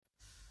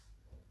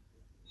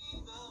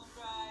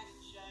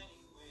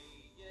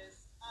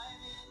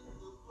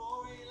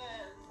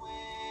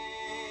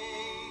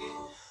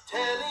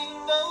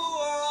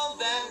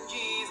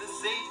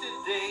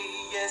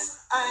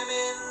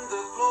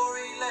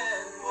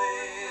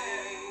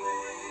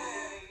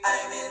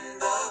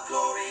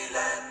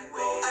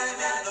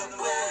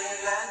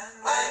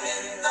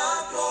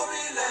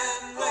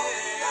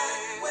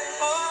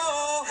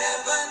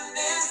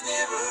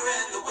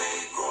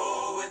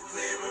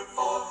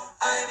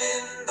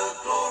in the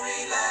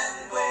glory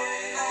land way.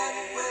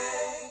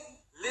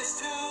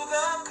 Listen to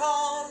the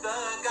call,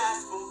 the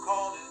gospel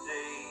call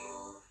today.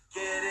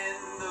 Get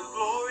in the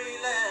glory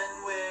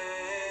land way.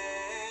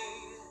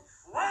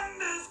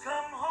 Wonders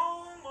come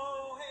home,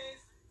 oh hey.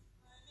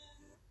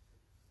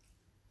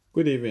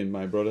 Good evening,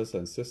 my brothers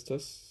and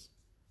sisters,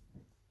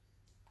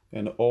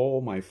 and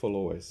all my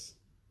followers.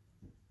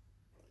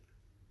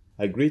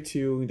 I greet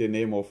you in the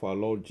name of our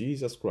Lord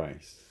Jesus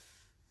Christ,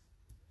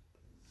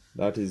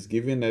 that is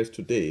giving us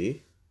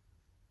today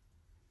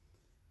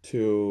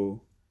to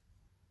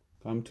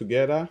come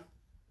together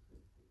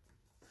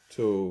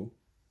to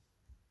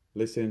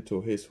listen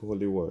to His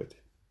holy word.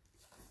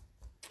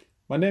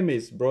 My name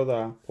is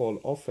Brother Paul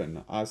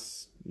Offen,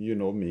 as you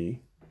know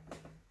me.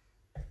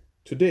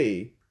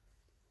 Today,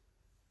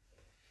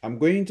 I'm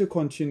going to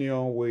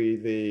continue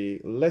with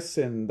the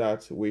lesson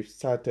that we've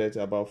started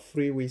about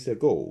 3 weeks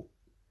ago.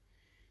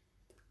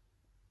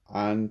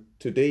 And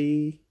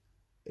today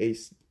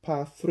is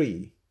part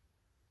 3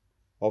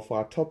 of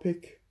our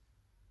topic,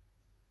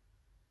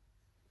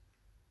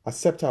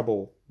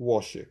 acceptable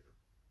worship.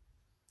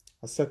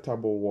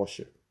 Acceptable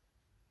worship.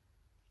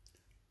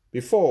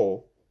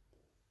 Before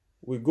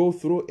we go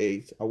through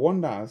it, I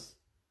want us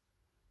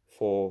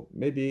for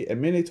maybe a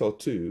minute or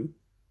two,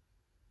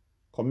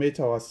 commit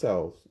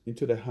ourselves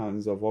into the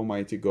hands of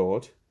Almighty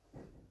God,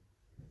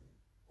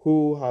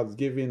 who has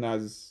given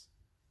us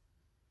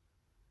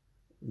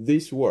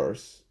these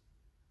words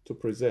to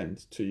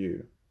present to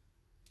you.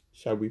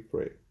 Shall we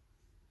pray?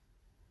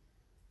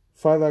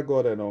 Father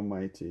God and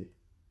Almighty,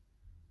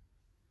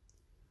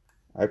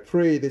 I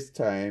pray this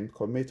time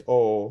commit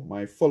all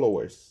my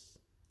followers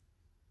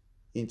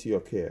into your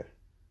care.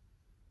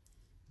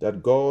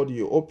 That God,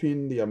 you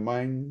open their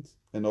minds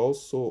and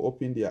also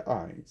open their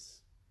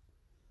eyes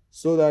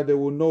so that they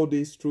will know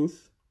this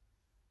truth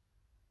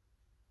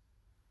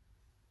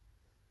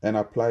and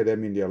apply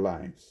them in their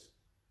lives.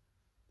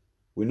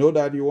 We know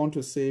that you want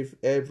to save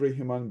every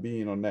human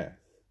being on earth,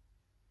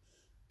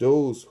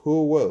 those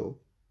who will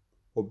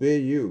obey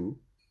you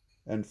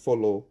and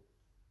follow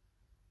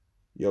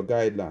your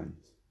guidelines.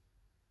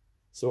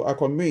 So I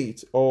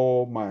commit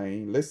all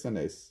my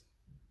listeners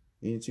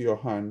into your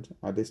hand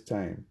at this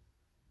time,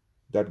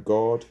 that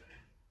God,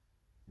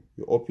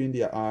 you open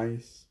their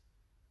eyes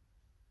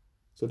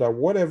so that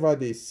whatever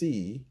they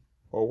see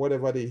or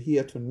whatever they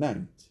hear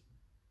tonight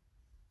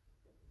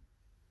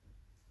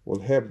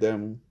will help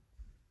them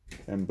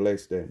and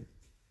bless them.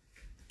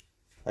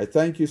 I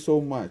thank you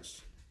so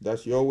much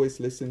that you always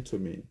listen to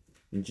me.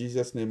 In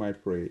Jesus' name I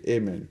pray.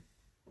 Amen.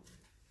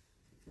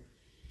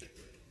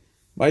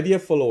 My dear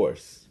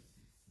followers,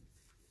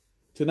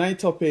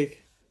 tonight's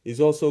topic is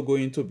also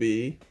going to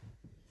be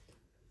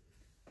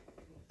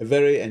a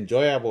very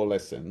enjoyable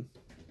lesson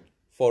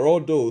for all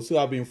those who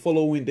have been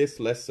following this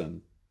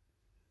lesson.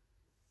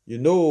 You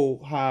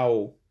know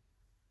how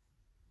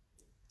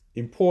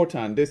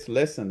important this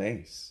lesson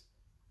is.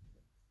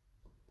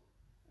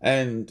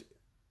 And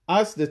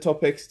as the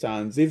topic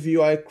stands, if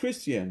you are a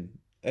Christian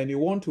and you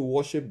want to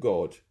worship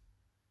God,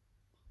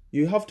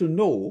 you have to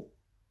know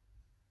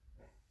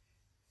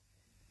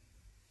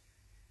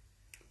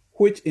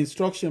which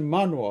instruction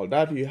manual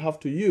that you have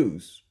to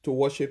use to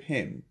worship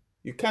Him.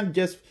 You can't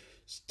just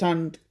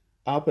stand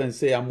up and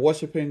say, I'm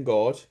worshiping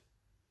God,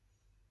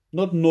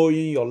 not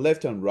knowing your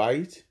left and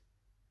right,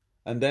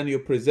 and then you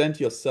present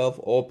yourself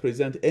or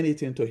present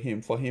anything to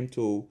Him for Him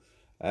to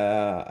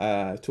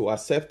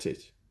accept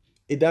it.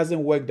 It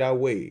doesn't work that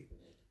way.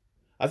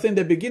 I think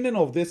the beginning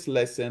of this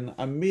lesson,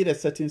 I made a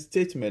certain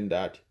statement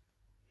that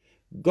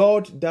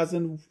God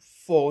doesn't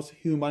force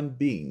human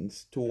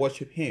beings to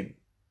worship Him.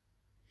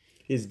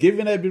 He's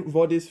given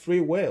everybody's free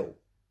will.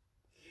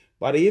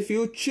 But if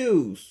you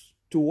choose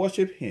to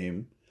worship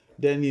Him,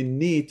 then you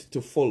need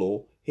to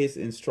follow His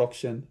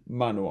instruction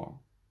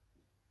manual.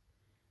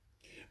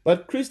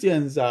 But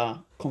Christians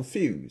are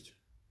confused.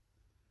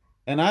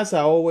 And as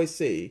I always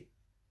say,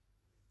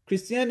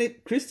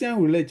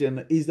 Christian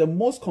religion is the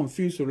most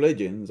confused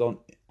religion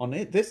on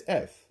this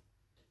earth.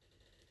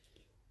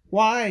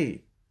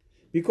 Why?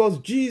 Because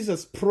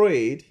Jesus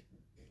prayed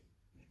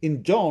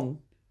in John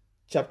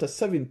chapter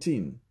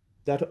 17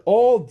 that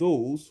all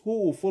those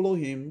who will follow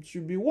Him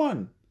should be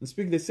one and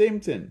speak the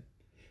same thing.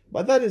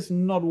 But that is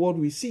not what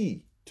we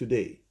see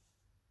today.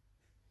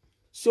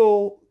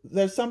 So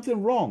there's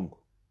something wrong.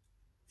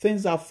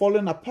 Things are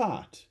falling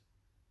apart.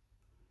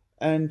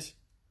 And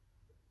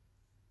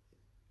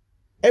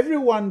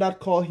everyone that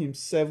calls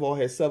himself or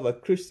herself a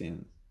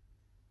Christian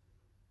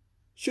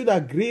should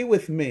agree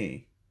with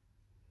me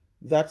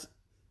that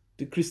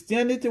the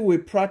Christianity we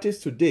practice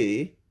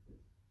today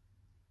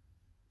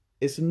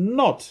is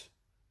not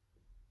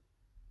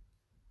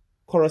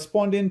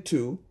corresponding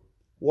to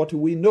what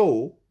we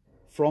know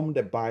from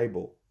the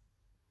Bible.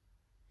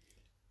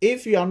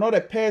 If you are not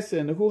a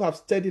person who have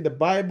studied the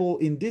Bible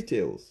in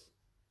details,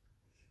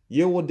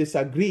 you will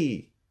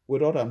disagree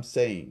with what I'm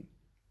saying.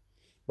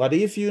 But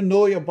if you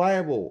know your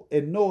Bible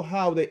and know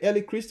how the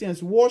early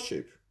Christians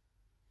worship,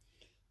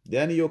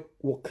 then you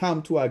will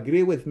come to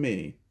agree with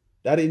me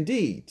that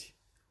indeed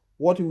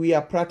what we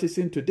are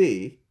practicing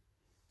today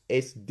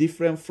is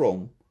different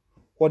from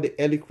what the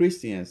early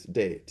Christians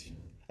did.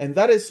 And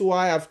that is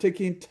why I've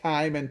taken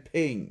time and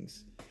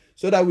pains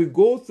so that we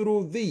go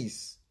through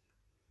these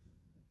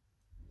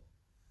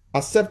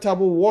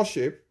acceptable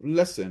worship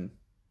lesson.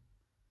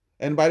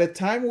 And by the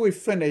time we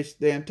finish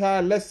the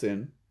entire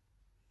lesson,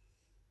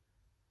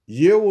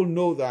 you will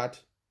know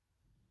that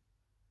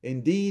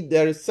indeed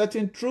there is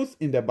certain truth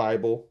in the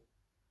Bible,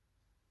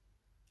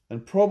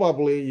 and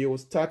probably you will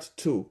start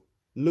to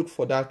look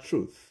for that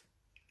truth.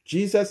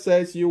 Jesus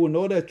says you will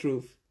know the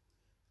truth,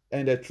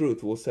 and the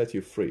truth will set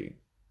you free.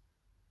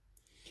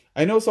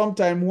 I know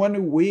sometimes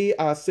when we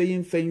are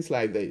saying things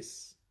like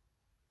this,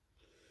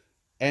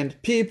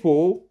 and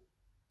people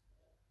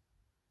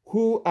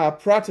who are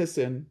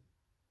practicing,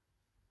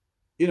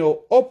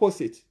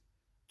 opposite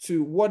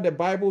to what the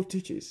Bible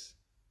teaches,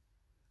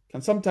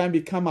 can sometimes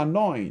become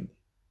annoying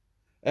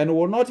and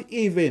will not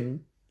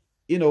even,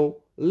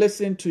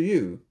 listen to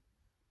you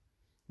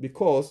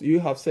because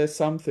you have said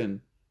something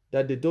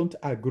that they don't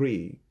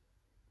agree.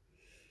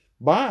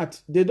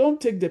 But they don't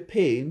take the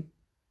pain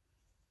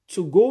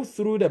to go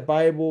through the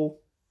Bible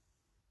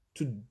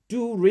to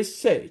do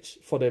research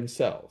for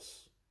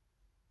themselves.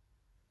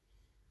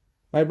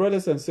 My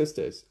brothers and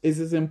sisters, it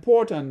is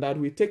important that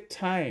we take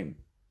time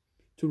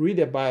to read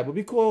the Bible,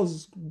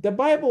 because the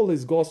Bible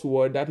is God's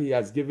word that He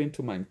has given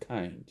to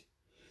mankind,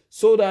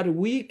 so that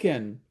we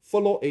can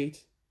follow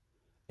it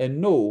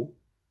and know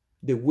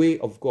the way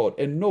of God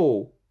and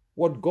know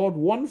what God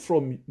wants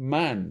from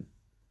man.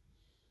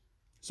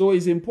 So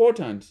it's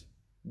important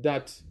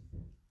that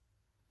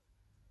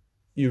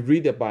you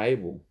read the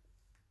Bible.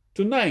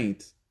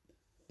 Tonight,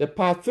 the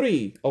part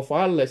 3 of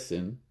our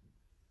lesson,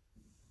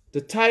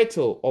 the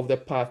title of the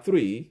part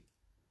 3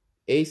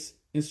 is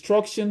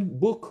Instruction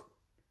Book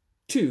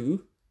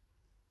 2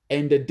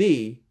 and the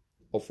Day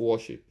of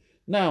Worship.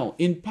 Now,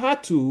 in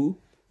part 2,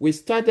 we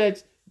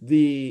started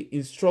the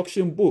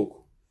instruction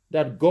book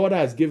that God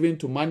has given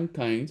to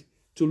mankind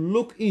to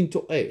look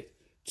into it,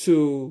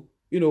 to,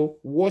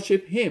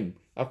 worship Him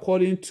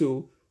according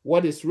to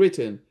what is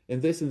written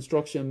in this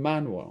instruction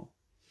manual.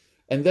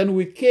 And then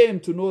we came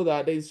to know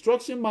that the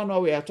instruction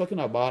manual we are talking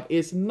about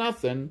is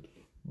nothing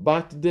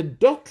but the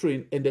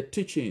doctrine and the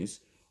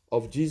teachings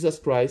of Jesus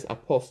Christ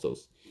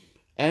apostles.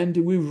 And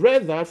we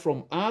read that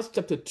from Acts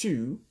chapter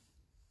 2,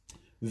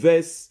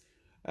 verses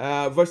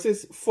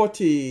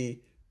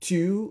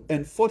 42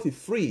 and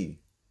 43.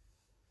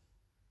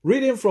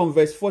 Reading from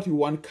verse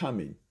 41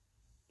 coming.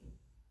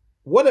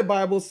 What the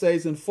Bible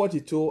says in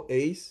 42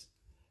 is,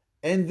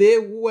 and they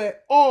were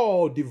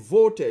all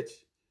devoted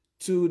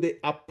to the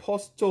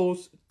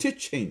apostles'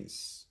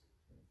 teachings,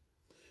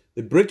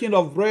 the breaking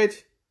of bread,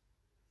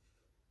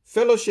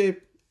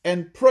 fellowship,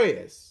 and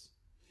prayers.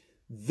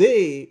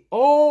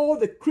 All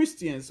the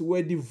Christians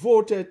were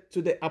devoted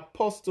to the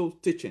apostles'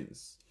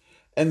 teachings.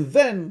 And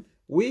then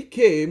we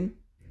came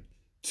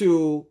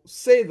to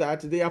say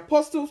that the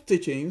apostles'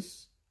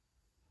 teachings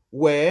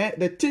were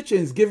the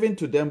teachings given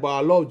to them by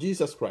our Lord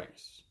Jesus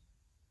Christ.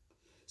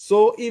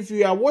 So if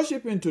you are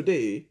worshiping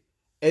today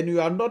and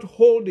you are not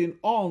holding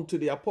on to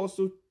the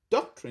apostles'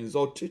 doctrines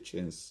or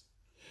teachings,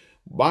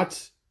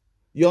 but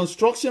your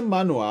instruction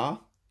manual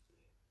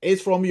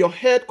is from your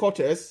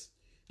headquarters,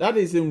 that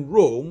is in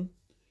Rome,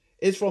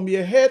 is from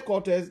your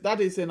headquarters that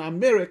is in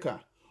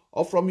America,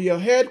 or from your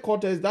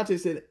headquarters that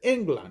is in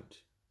England,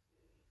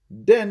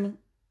 then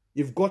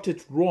you've got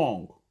it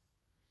wrong.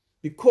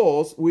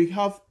 Because we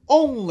have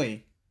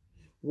only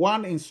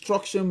one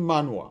instruction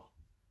manual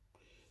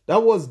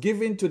that was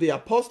given to the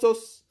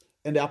apostles,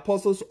 and the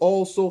apostles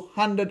also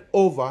handed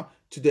over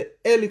to the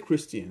early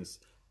Christians.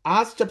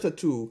 Acts chapter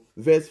 2,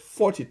 verse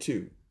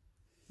 42.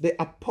 The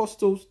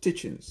apostles'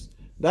 teachings.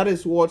 That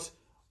is what,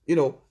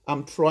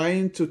 I'm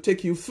trying to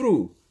take you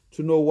through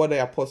to know what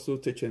the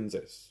apostles' teachings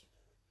is.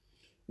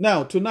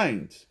 Now,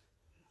 tonight,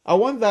 I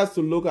want us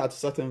to look at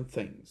certain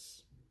things.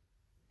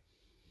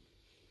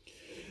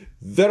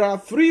 There are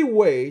 3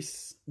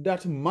 ways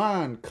that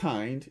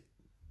mankind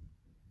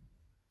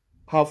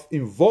have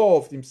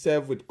involved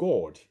himself with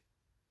God.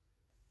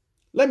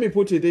 Let me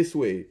put it this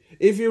way.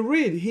 If you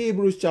read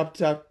Hebrews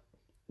chapter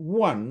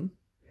 1,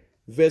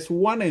 verse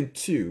 1 and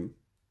 2,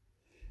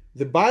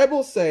 the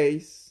Bible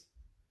says,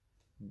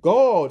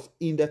 God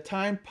in the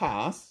time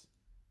past,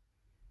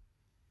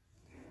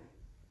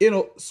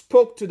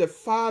 spoke to the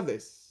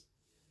fathers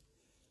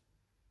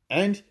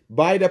and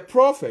by the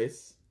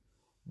prophets,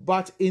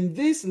 but in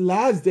these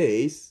last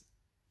days,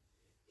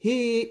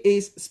 He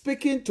is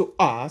speaking to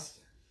us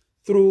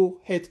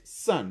through His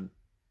Son.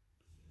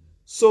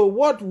 So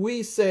what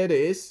we said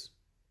is,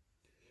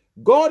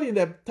 God in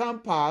the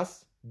time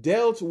past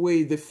dealt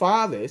with the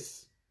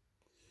fathers.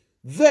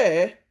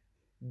 There,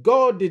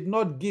 God did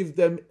not give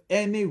them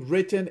any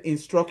written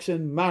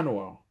instruction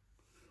manual,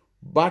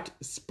 but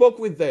spoke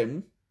with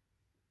them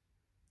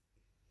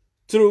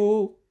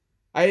through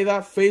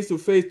either face to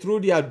face,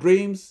 through their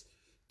dreams,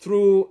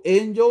 through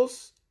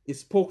angels. He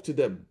spoke to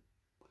them.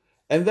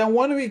 And then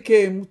when we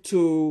came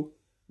to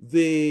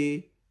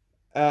the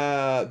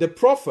the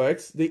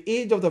prophets, the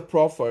age of the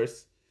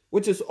prophets,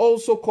 which is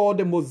also called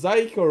the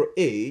Mosaic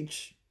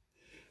age,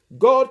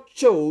 God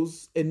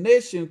chose a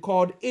nation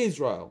called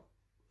Israel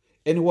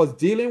and was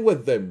dealing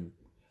with them.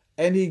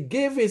 And he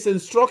gave his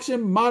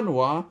instruction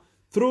manual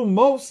through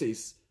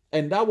Moses,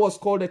 and that was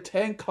called the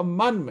Ten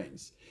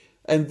Commandments.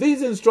 And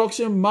this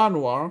instruction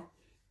manual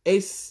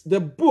is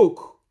the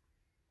book.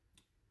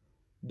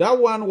 That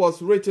one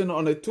was written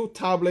on the 2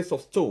 tablets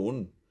of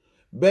stone,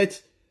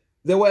 but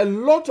there were a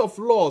lot of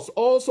laws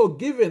also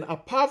given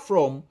apart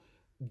from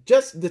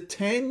just the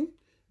 10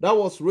 that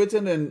was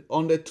written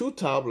on the 2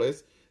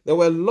 tablets. There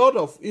were a lot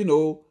of,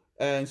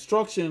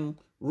 instruction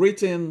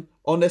written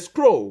on the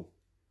scroll,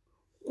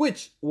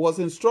 which was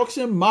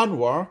instruction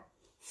manual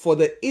for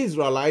the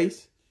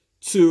Israelites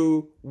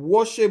to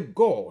worship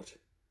God.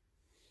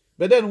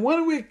 But then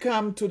when we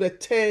come to the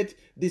 3rd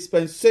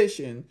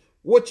dispensation,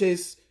 which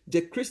is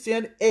the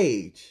Christian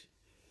age,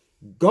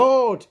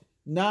 God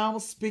now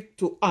speaks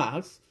to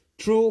us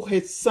through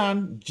his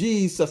Son,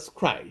 Jesus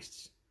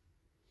Christ.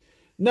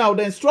 Now,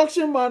 the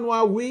instruction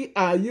manual we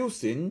are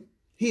using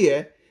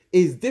here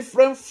is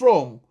different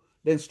from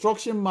the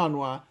instruction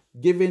manual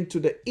given to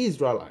the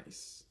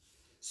Israelites.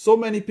 So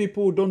many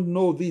people don't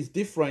know these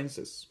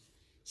differences.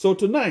 So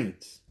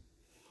tonight,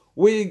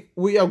 we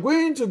are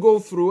going to go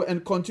through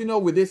and continue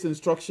with this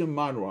instruction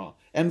manual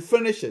and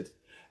finish it.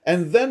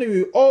 And then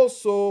we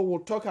also will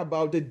talk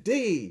about the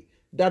day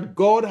that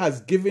God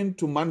has given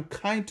to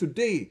mankind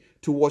today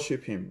to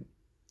worship him.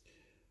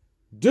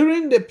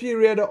 During the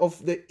period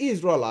of the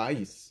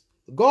Israelites,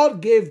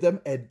 God gave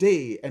them a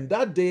day, and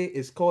that day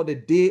is called the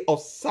day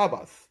of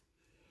Sabbath,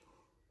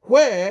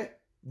 where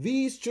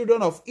these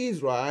children of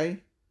Israel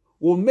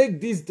will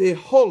make this day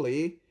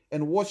holy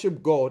and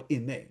worship God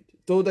in it.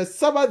 So the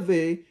Sabbath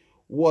day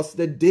was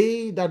the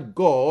day that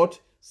God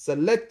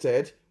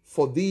selected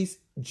for these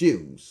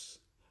Jews.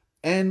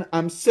 And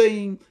I'm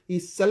saying he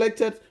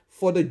selected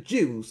for the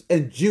Jews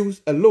and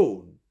Jews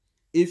alone.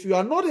 If you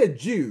are not a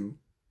Jew,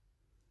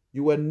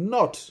 you were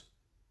not,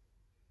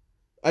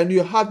 and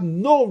you had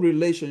no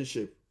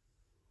relationship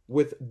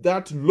with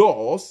that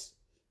laws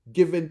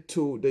given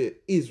to the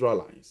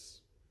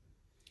Israelites.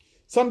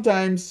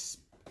 Sometimes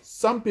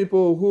some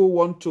people who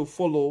want to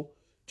follow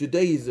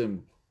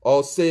Judaism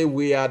or say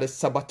we are the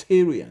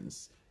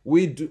Sabbatarians,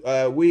 we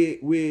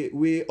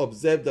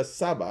observe the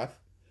Sabbath.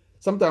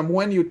 Sometimes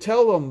when you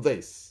tell them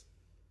this,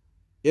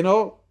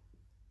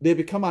 they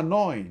become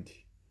annoyed.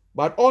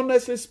 But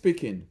honestly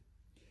speaking,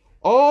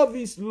 all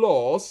these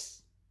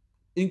laws,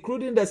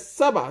 including the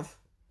Sabbath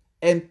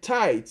and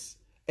tithes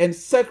and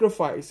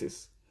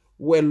sacrifices,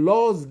 were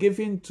laws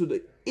given to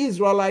the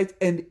Israelites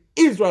and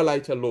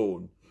Israelites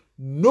alone.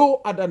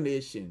 No other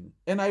nation,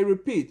 and I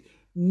repeat,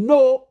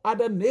 no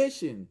other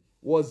nation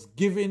was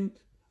given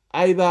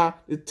either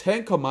the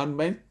 10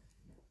 Commandments,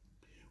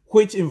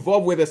 which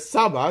involved with the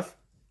Sabbath,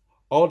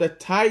 or the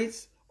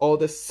tithes, or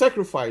the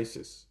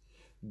sacrifices.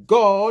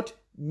 God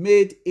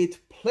made it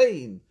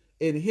plain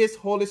in his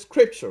holy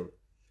scripture.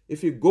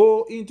 If you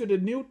go into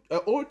the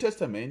Old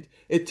Testament,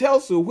 it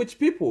tells you which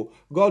people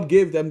God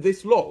gave them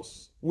these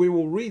laws. We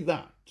will read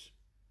that.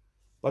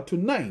 But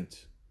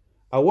tonight,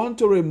 I want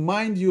to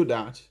remind you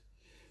that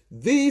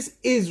these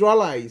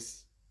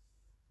Israelites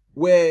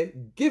were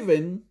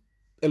given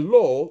a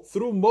law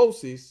through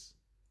Moses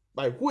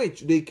by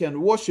which they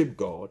can worship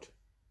God.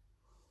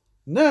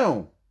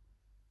 Now,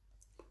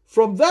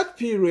 from that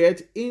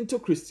period into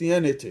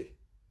Christianity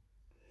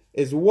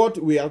is what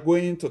we are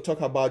going to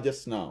talk about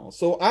just now.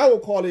 So I will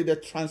call it the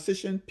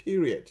transition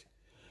period.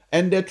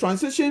 And the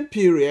transition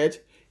period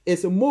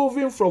is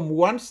moving from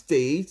one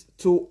state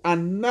to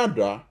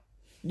another.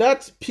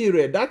 That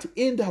period, that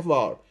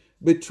interval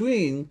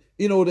between,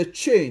 the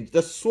change,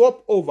 the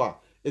swap over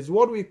is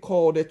what we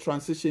call the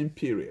transition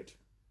period.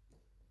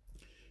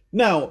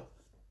 Now,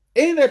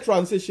 in the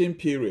transition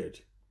period,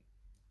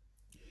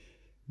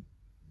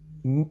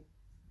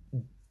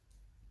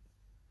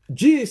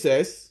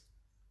 Jesus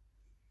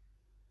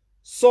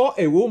saw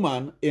a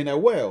woman in a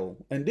well,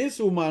 and this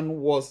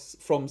woman was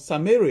from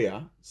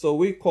Samaria, so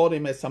we call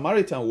him a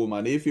Samaritan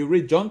woman. If you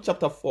read John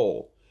chapter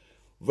 4,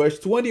 verse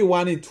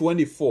 21 and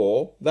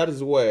 24, that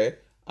is where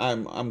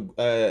I'm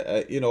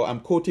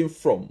quoting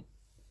from.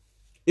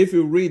 If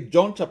you read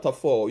John chapter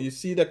 4, you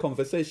see the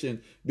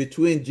conversation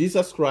between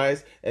Jesus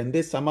Christ and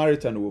this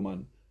Samaritan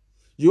woman.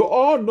 You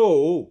all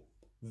know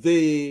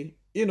the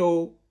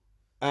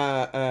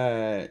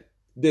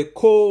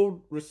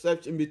cold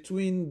reception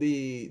between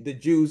the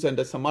Jews and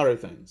the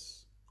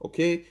Samaritans.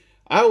 Okay,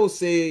 I will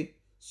say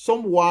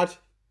somewhat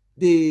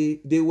they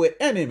were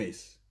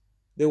enemies.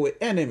 They were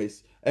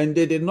enemies, and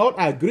they did not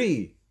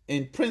agree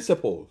in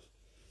principles.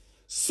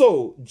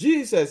 So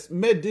Jesus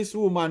met this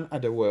woman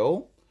at the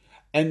well,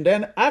 and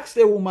then asked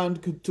the woman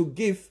to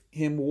give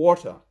him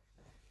water.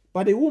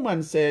 But the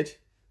woman said,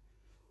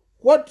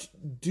 "What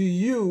do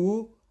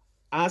you,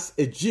 as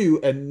a Jew,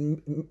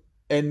 and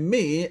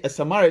me, a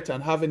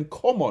Samaritan, have in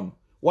common?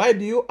 Why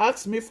do you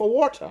ask me for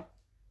water?"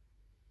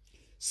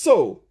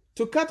 So,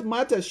 to cut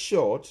matters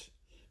short,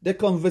 the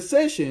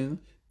conversation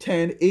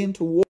turn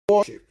into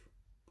worship.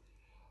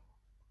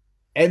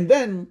 And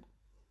then,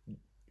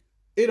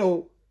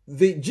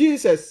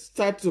 Jesus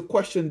started to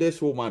question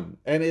this woman,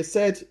 and he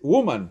said,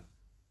 "Woman,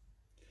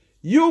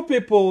 you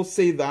people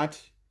say that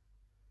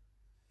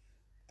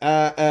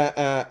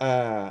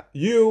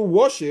you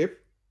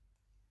worship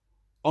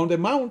on the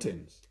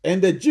mountains,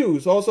 and the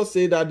Jews also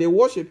say that they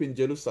worship in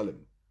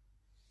Jerusalem.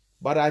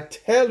 But I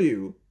tell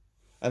you,"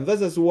 and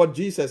this is what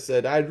Jesus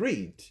said, I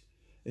read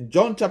in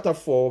John chapter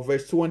 4,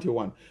 verse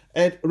 21.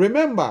 And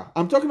remember,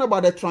 I'm talking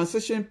about the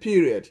transition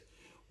period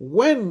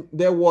when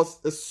there was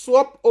a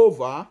swap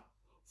over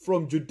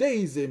from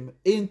Judaism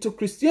into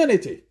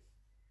Christianity.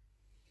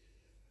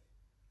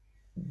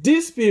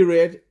 This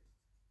period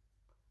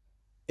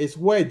is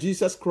where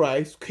Jesus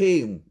Christ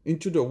came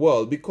into the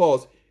world,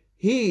 because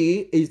he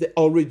is the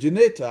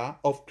originator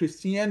of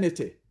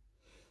Christianity.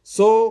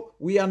 So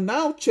we are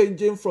now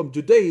changing from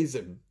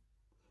Judaism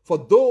for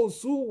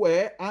those who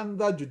were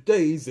under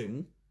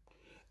Judaism,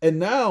 and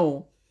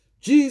now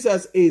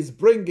Jesus is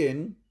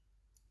bringing,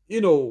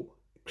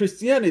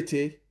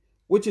 Christianity,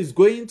 which is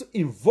going to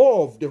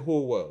involve the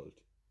whole world.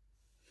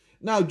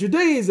 Now,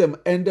 Judaism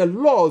and the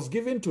laws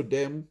given to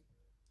them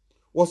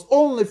was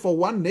only for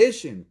one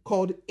nation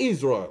called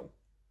Israel.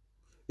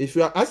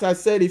 As I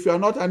said, if you are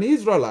not an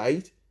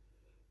Israelite,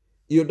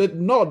 you did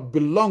not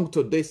belong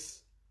to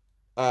this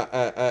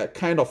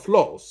kind of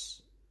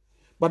laws.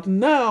 But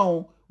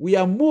now we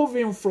are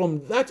moving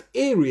from that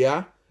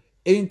area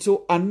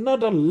into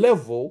another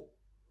level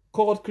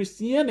called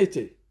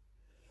Christianity.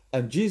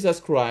 And Jesus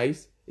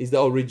Christ is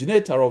the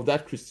originator of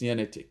that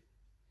Christianity.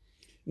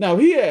 Now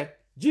here,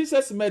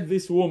 Jesus met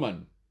this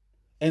woman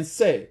and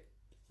said,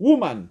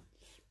 "Woman,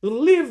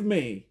 believe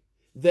me,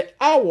 the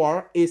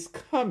hour is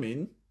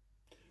coming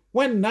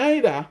when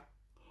neither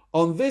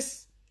on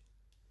this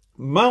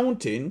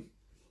mountain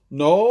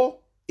nor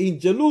in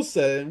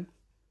Jerusalem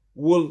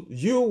will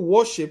you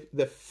worship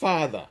the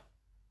Father."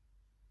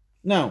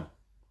 Now,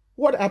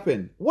 what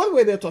happened? What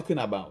were they talking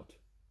about?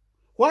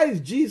 Why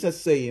is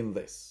Jesus saying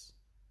this?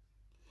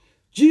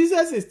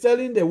 Jesus is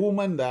telling the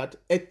woman that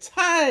a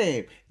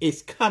time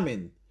is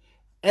coming,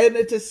 and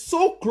it is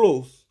so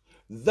close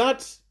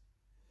that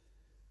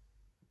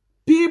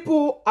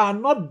people are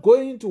not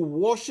going to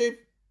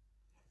worship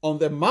on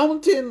the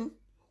mountain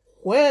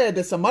where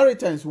the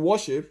Samaritans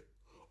worship,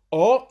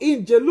 or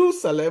in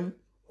Jerusalem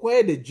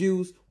where the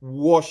Jews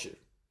worship.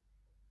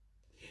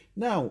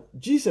 Now,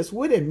 Jesus,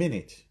 wait a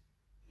minute.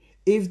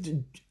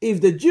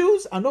 If the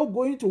Jews are not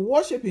going to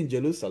worship in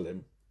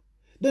Jerusalem,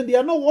 then they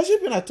are not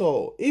worshiping at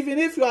all. Even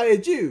if you are a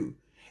Jew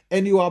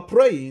and you are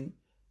praying,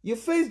 you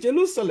face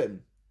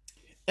Jerusalem.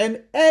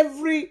 And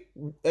every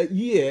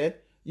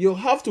year, you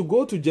have to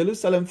go to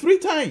Jerusalem 3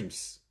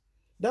 times.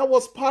 That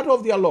was part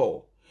of their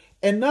law.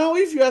 And now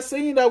if you are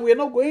saying that we are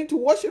not going to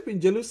worship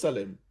in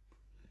Jerusalem,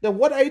 then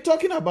what are you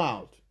talking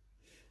about?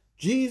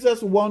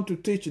 Jesus wants to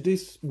teach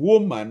this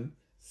woman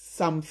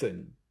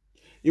something.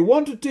 He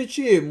wants to teach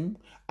him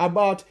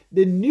about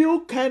the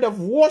new kind of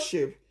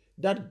worship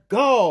that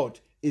God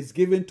is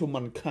giving to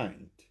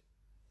mankind.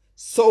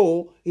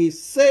 So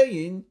he's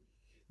saying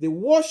the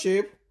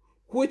worship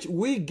which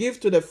we give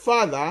to the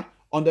Father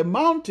on the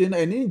mountain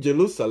and in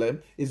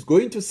Jerusalem is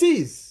going to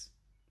cease.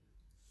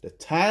 The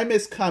time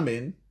is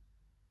coming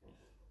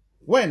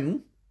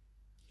when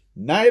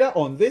neither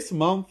on this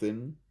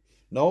mountain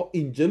nor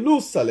in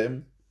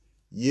Jerusalem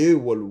you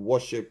will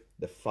worship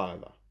the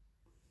Father.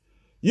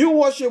 You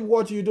worship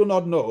what you do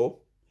not know,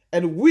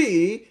 and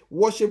we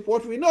worship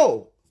what we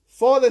know,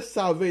 for the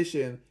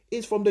salvation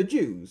is from the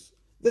Jews.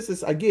 This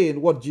is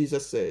again what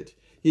Jesus said.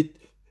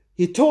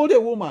 He told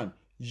the woman,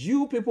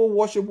 you people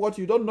worship what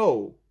you don't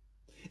know.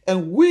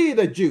 And we,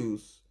 the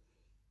Jews,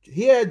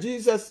 here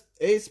Jesus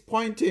is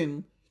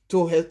pointing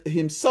to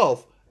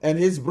himself and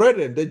his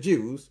brethren, the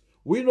Jews.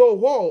 We know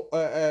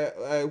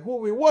who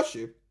we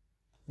worship,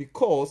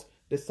 because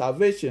the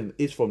salvation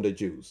is from the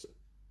Jews.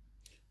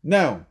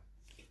 Now,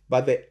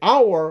 but the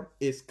hour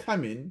is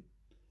coming,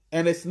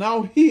 and it's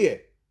now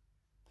here,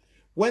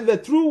 when the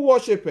true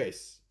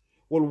worshipers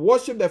will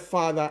worship the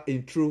Father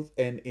in truth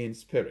and in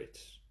spirit.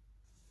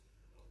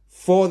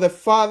 For the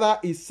Father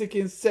is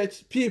seeking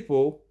such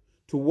people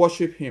to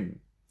worship him.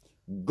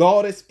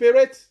 God is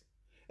spirit,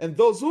 and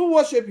those who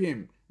worship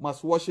him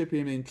must worship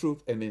him in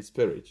truth and in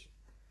spirit.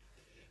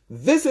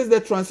 This is the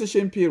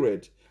transition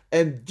period,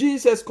 and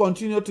Jesus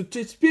continued to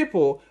teach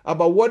people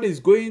about what is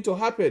going to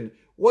happen,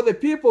 what the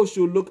people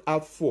should look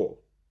out for.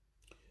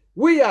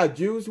 We are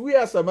Jews, we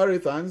are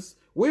Samaritans,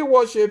 we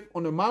worship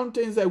on the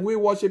mountains and we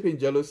worship in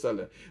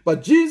Jerusalem.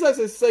 But Jesus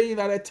is saying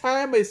that a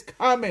time is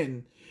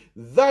coming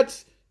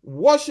that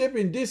worship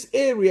in these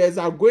areas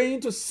are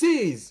going to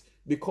cease,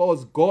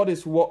 because God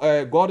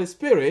is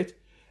spirit,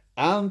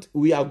 and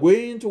we are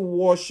going to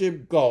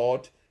worship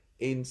God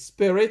in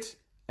spirit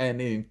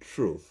and in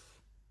truth.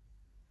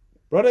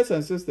 Brothers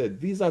and sisters,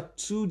 these are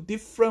 2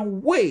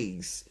 different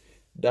ways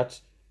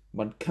that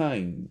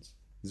mankind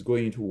is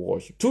going to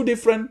worship. 2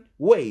 different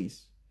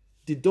ways.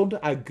 They don't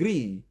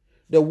agree.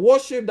 The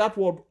worship that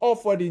was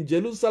offered in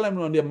Jerusalem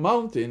on the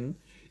mountain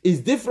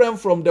is different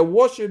from the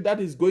worship that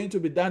is going to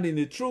be done in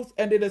the truth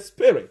and in the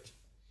spirit.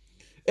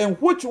 And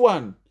which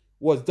one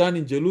was done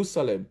in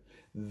Jerusalem?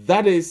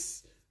 That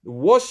is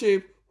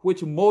worship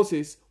which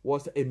Moses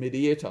was a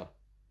mediator.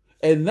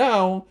 And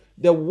now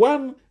the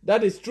one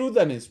that is truth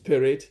and in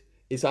spirit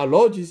is our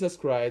Lord Jesus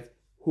Christ,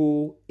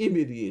 who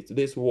mediates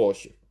this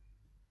worship.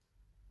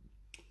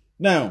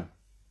 Now,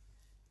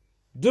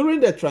 during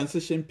the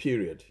transition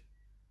period,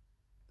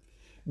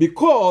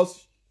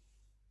 because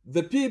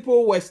the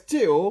people were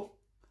still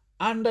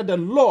under the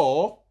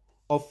law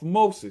of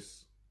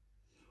Moses,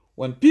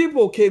 when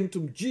people came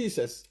to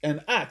Jesus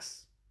and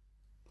asked,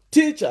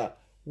 "Teacher,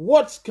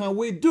 what can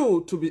we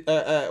do to be?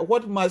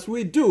 What must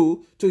we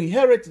do to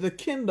inherit the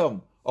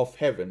kingdom of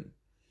heaven?"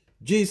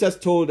 Jesus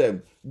told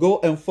them, "Go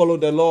and follow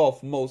the law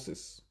of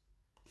Moses."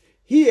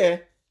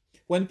 Here,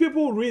 when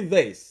people read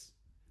this,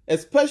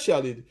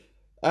 especially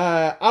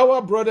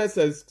our brothers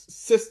and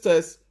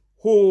sisters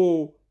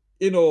who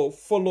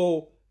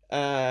follow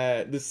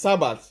the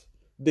Sabbath,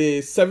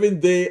 the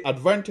 7-day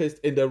Adventist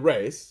in the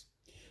rest,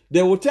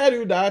 they will tell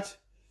you that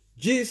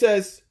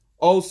Jesus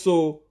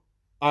also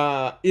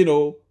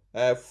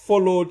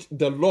followed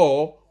the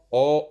law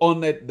or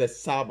honored the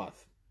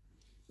Sabbath.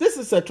 This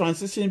is a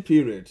transition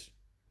period.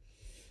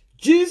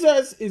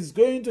 Jesus is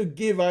going to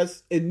give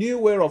us a new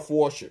way of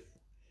worship,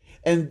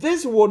 and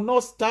this will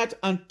not start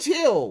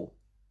until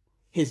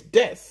his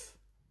death.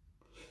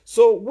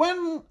 So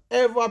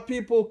whenever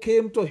people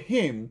came to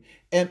him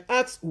and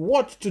asked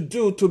what to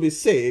do to be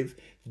saved,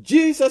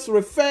 Jesus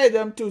referred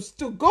them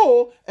to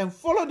go and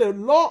follow the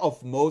law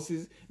of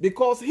Moses,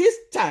 because his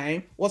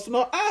time was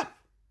not up.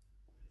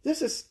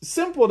 This is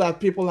simple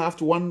that people have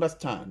to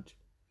understand.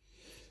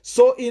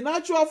 So in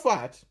actual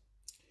fact,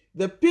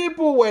 the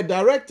people were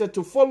directed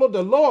to follow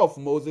the law of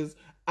Moses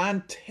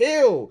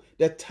until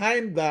the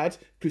time that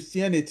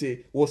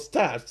Christianity will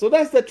start. So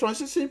that's the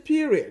transition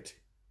period.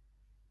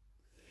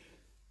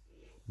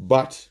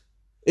 But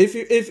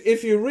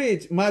if you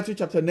read Matthew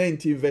chapter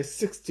 19, verse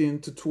 16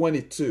 to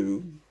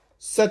 22,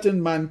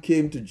 certain man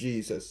came to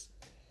Jesus.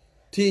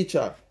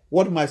 "Teacher,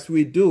 what must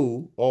we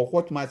do, or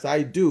what must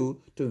I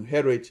do to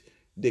inherit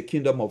the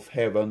kingdom of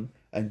heaven?"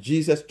 And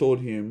Jesus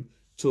told him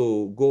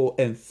to go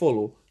and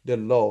follow the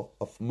law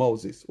of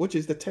Moses, which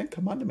is the 10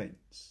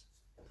 Commandments.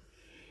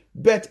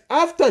 But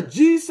after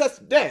Jesus'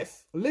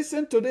 death,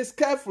 listen to this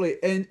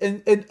carefully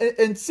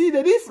and see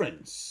the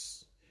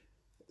difference.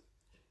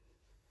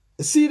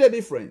 See the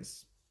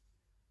difference.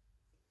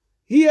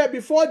 Here,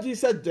 before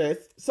Jesus'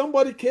 death,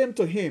 somebody came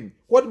to him.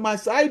 "What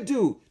must I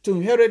do to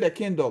inherit the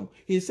kingdom?"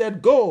 He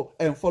said, "Go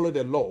and follow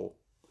the law."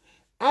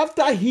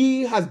 After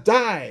he has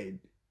died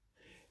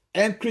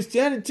and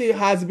Christianity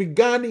has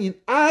begun in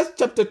Acts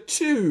chapter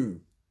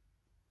 2,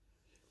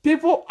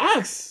 people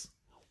ask,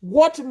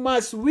 "What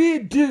must we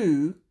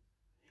do?"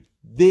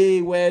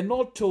 They were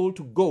not told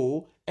to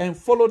go and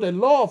follow the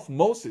law of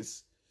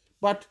Moses.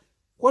 But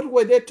what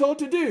were they told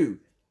to do?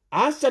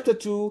 Acts chapter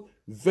 2,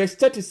 verse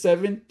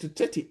 37 to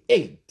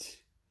 38.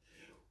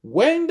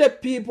 When the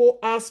people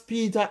asked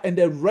Peter and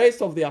the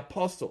rest of the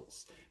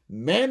apostles,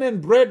 "Men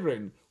and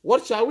brethren,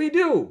 what shall we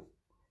do?"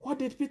 What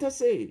did Peter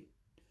say?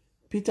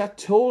 Peter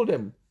told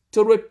them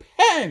to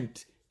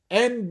repent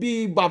and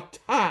be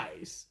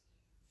baptized,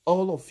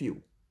 all of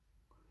you.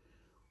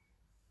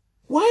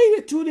 Why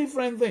the two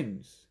different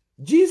things?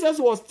 Jesus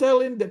was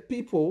telling the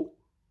people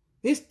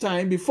his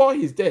time before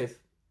his death,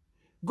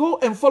 "Go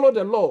and follow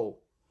the law."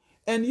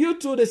 And you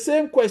too, the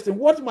same question,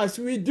 "What must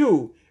we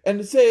do?"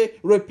 And say,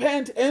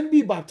 "Repent and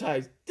be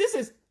baptized." This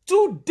is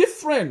two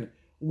different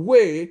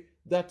ways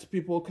that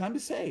people can be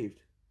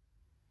saved.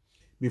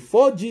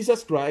 Before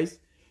Jesus Christ,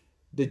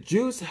 the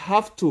Jews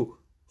have to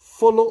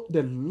follow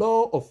the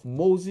law of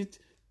Moses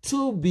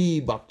to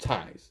be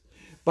baptized.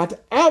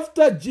 But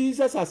after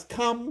Jesus has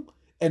come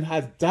and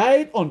has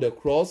died on the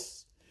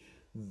cross,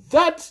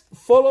 that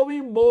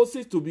following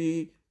Moses to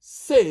be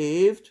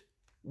saved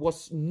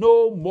was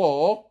no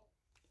more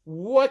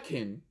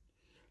working.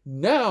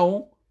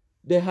 Now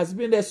there has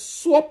been a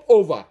swap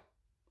over.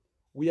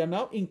 We are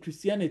now in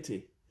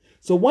Christianity.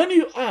 So when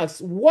you ask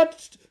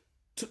what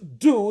to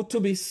do to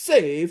be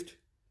saved,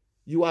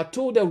 you are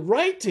told the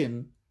right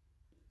thing,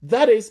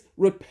 that is,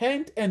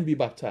 repent and be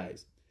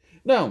baptized.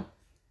 Now,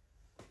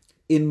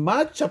 in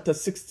Mark chapter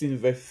 16,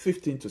 verse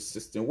 15 to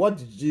 16, what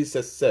did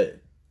Jesus say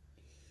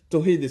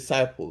to his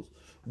disciples?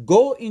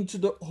 "Go into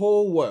the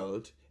whole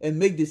world and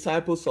make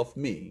disciples of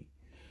me,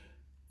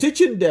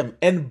 teaching them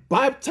and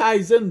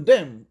baptizing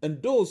them,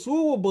 and those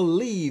who will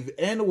believe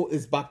and who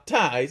is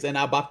baptized and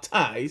are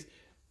baptized,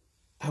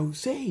 I will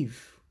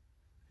save."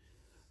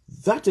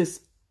 That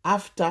is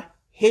after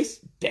his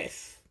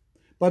death.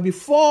 But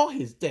before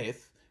his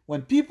death,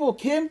 when people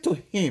came to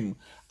him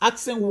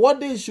asking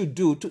what they should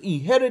do to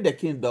inherit the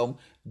kingdom,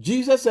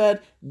 Jesus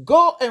said,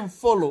 "Go and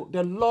follow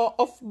the law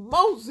of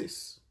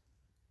Moses."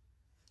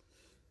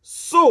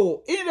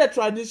 So in the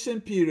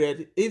transition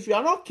period, if you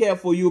are not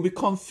careful, you'll be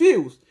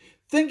confused,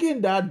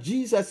 thinking that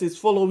Jesus is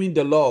following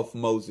the law of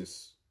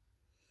Moses.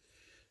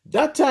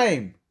 That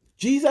time,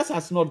 Jesus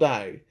has not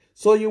died.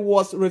 So he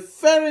was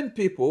referring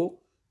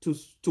people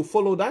to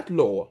follow that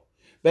law.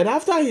 But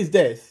after his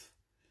death,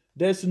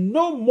 there's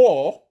no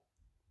more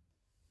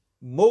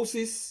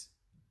Moses,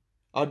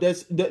 or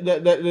there's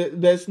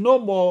no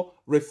more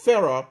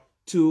referrer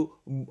to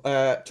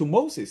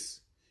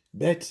Moses.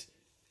 But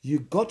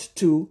you got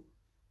to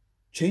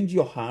change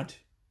your heart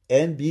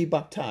and be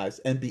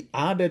baptized and be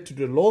added to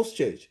the Lord's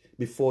church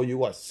before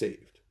you are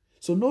saved.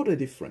 So know the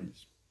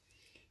difference.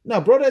 Now,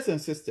 brothers and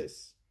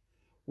sisters,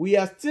 we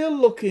are still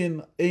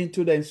looking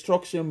into the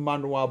instruction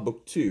manual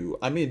book 2.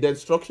 The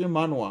instruction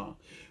manual.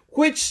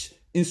 Which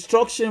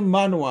instruction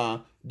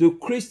manual do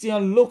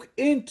Christians look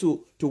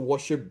into to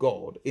worship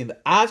God? In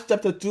Acts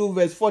chapter 2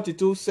 verse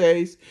 42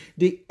 says,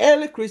 the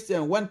early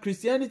Christians, when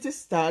Christianity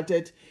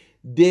started,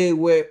 they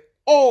were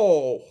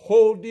all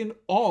holding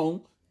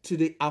on to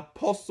the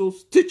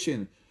apostles'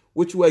 teaching,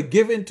 which were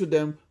given to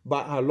them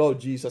by our Lord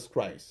Jesus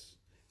Christ.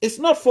 It's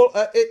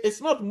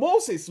not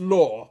Moses'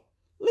 law.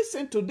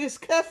 Listen to this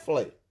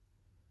carefully.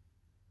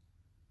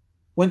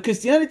 When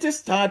Christianity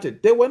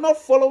started, they were not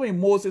following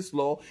Moses'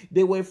 law.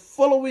 They were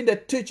following the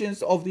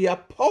teachings of the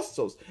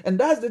apostles. And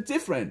that's the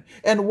difference.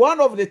 And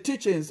one of the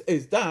teachings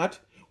is that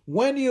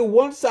when you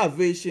want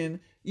salvation,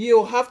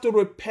 you have to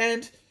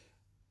repent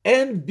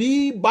and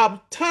be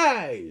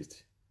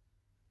baptized.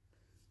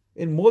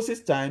 In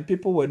Moses' time,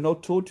 people were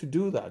not told to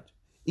do that.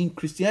 In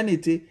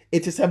Christianity,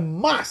 it is a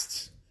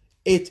must.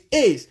 It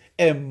is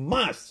a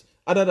must.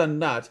 Other than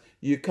that,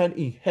 you can't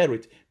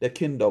inherit the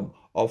kingdom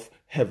of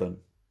heaven.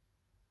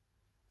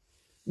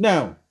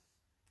 Now,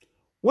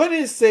 when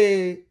he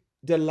say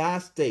the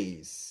last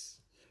days,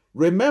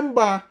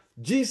 remember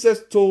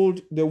Jesus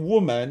told the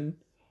woman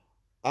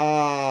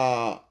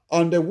on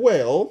the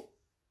well,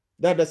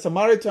 that the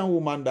Samaritan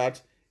woman,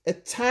 that a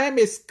time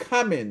is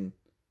coming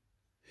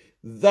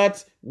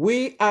that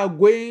we are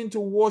going to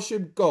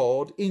worship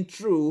God in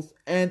truth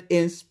and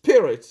in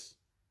spirit.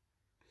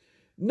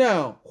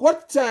 Now,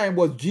 what time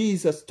was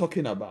Jesus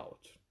talking about?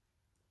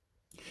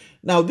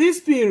 Now, this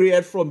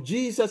period from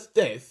Jesus'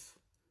 death,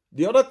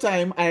 the other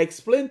time I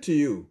explained to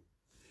you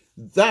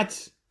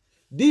that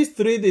these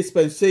three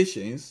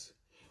dispensations,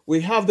 we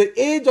have the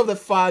age of the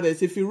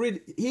fathers. If you read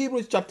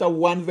Hebrews chapter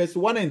 1, verse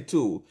 1 and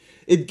 2,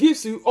 it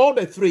gives you all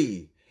the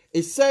three.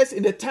 It says,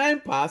 in the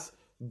time past,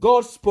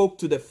 God spoke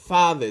to the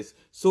fathers.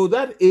 So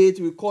that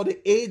age we call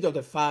the age of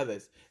the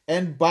fathers.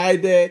 And by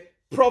the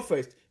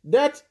prophets,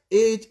 that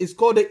age is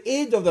called the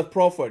age of the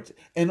prophet,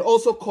 and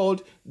also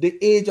called the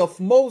age of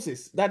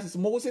Moses. That is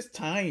Moses'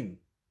 time.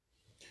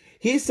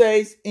 He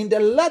says, in the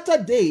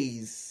latter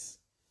days,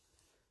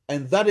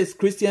 and that is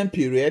Christian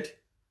period,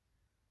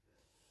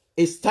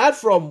 it starts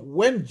from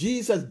when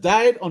Jesus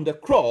died on the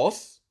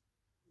cross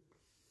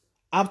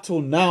up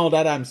till now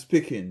that I'm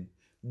speaking.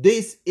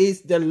 This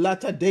is the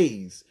latter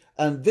days,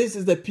 and this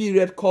is the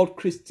period called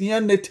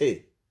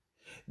Christianity.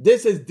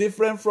 This is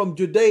different from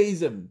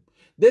Judaism.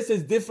 This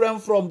is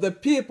different from the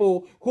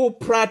people who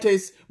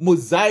practice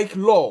Mosaic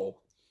law.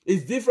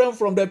 It's different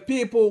from the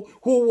people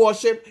who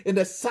worship in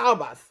the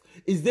Sabbath.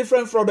 It's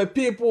different from the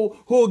people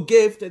who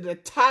gave to the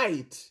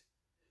tithe.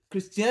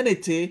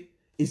 Christianity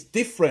is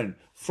different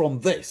from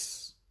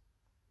this.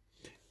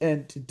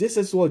 And this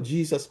is what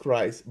Jesus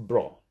Christ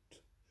brought.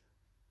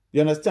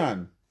 You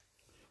understand?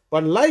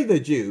 But like the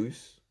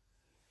Jews,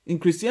 in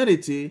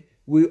Christianity,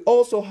 we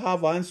also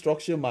have our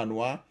instruction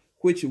manual,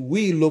 which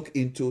we look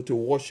into to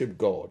worship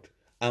God.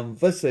 And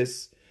this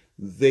is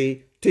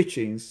the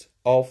teachings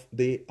of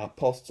the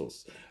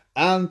apostles.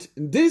 And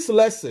this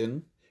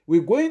lesson,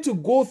 we're going to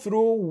go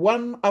through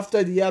one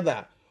after the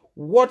other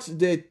what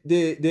the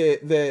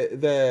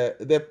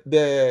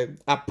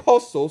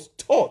apostles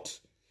taught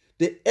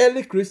the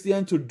early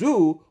Christians to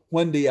do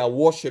when they are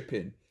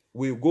worshiping.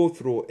 We'll go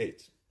through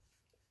it.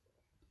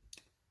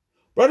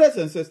 Brothers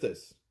and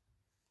sisters,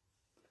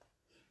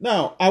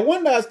 now I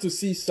want us to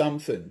see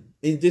something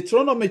in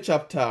Deuteronomy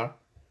chapter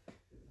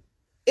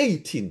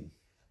 18,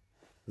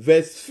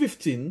 verse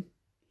 15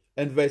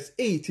 and verse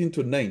 18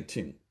 to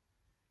 19.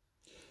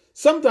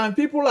 Sometimes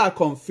people are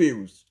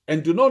confused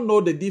and do not know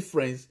the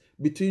difference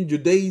between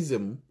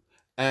Judaism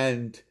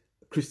and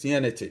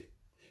Christianity,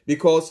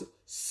 because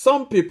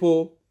some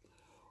people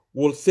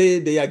will say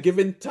they are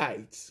giving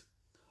tithes,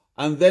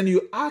 and then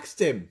you ask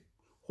them,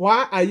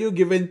 why are you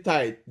giving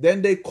tithe?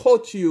 Then they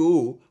quote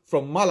you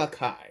from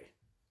Malachi,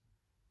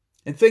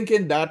 and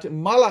thinking that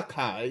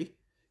Malachi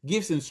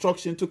gives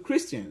instruction to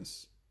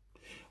Christians.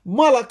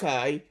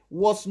 Malachi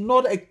was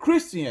not a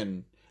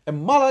Christian,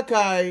 and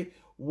Malachi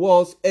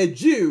was a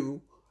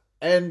Jew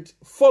and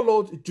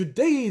followed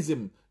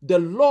Judaism, the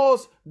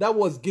laws that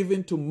was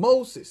given to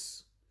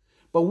Moses.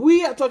 But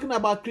we are talking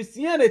about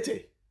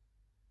Christianity.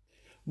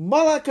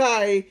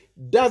 Malachi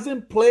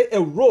doesn't play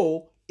a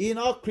role in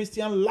our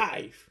Christian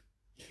life.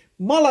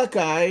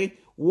 Malachi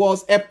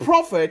was a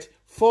prophet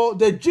for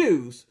the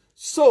Jews,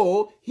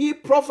 so he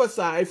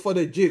prophesied for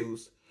the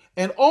Jews.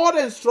 And all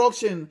the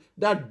instruction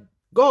that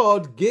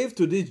God gave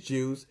to these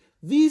Jews,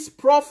 these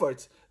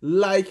prophets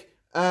like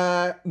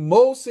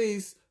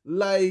Moses,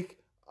 like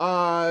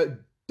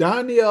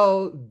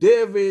Daniel,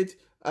 David,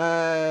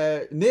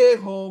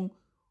 Nahum,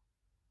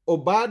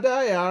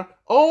 Obadiah,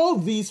 all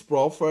these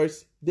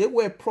prophets, they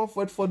were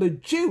prophets for the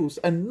Jews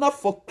and not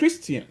for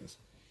Christians.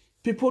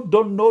 People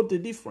don't know the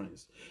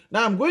difference.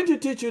 Now I'm going to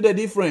teach you the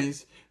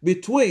difference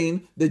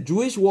between the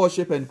Jewish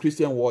worship and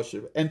Christian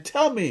worship. And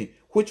tell me,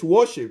 which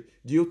worship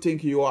do you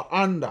think you are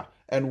under?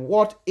 And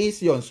what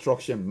is your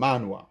instruction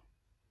manual?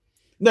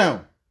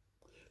 Now,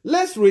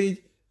 let's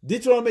read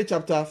Deuteronomy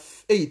chapter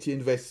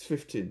 18, verse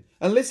 15.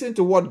 And listen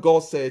to what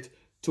God said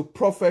to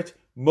prophet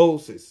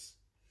Moses.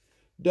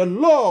 The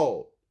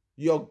Lord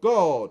your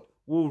God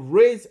will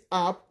raise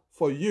up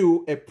for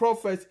you a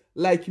prophet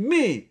like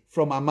me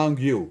from among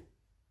you.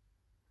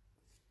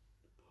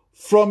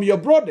 From your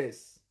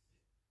brothers,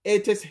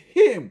 it is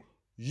him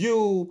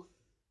you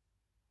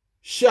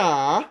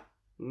shall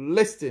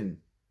listen.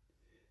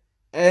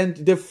 And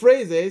the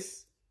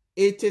phrases,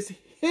 it is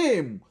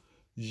him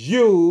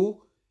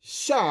you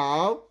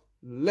shall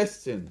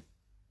listen.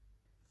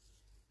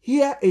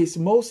 Here is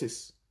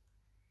Moses,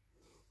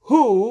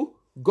 who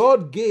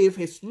God gave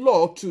his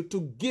law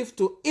to give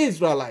to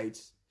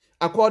Israelites,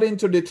 according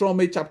to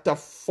Deuteronomy chapter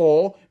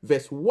 4,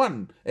 verse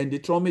 1, and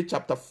Deuteronomy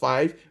chapter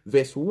 5,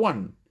 verse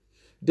 1.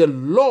 The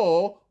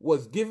law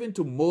was given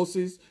to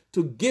Moses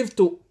to give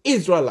to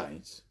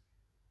Israelites.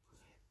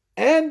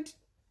 And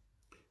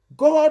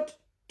God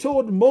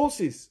told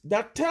Moses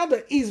that tell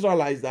the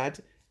Israelites that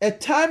a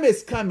time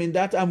is coming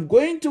that I'm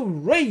going to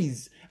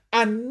raise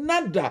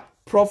another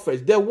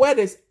prophet. The word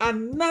is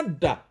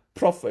another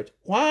prophet.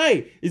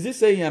 Why is he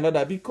saying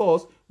another?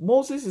 Because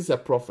Moses is a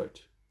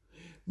prophet.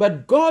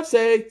 But God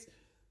said,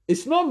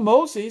 it's not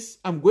Moses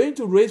I'm going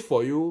to raise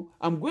for you.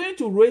 I'm going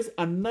to raise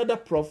another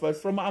prophet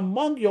from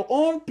among your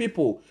own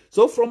people.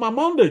 So from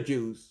among the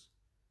Jews.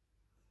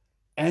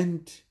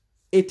 And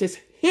it is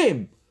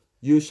him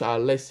you shall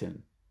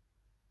listen.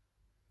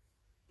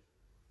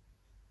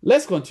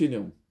 Let's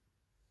continue.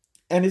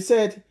 And he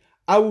said,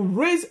 I will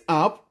raise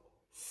up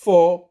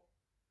for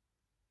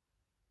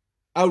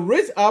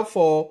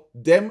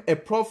them a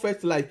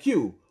prophet like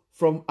you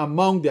from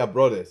among their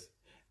brothers.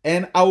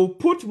 And I will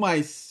put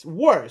my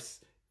words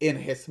in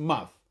his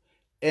mouth,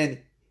 and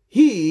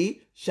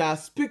he shall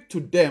speak to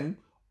them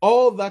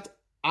all that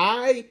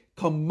I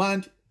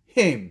command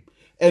him.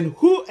 And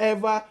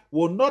whoever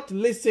will not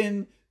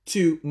listen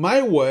to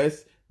my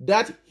words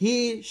that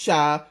he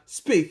shall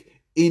speak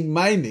in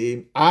my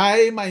name,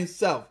 I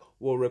myself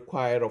will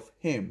require of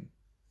him.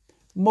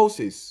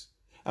 Moses,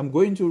 I'm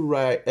going to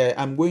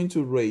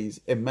raise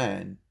a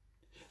man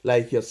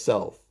like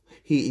yourself.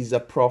 He is a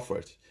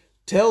prophet.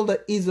 Tell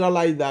the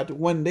Israelites that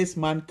when this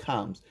man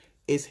comes,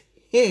 it's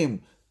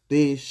him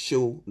they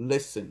should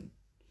listen.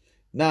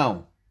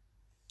 Now,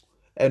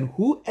 and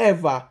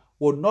whoever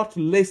will not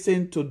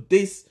listen to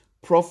this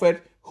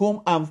prophet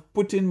whom I'm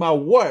putting my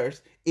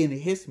words in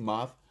his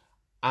mouth,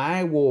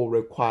 I will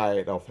require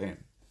it of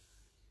him.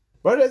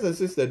 Brothers and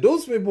sisters,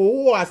 those people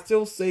who are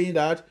still saying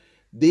that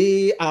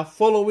they are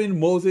following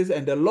Moses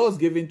and the laws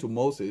given to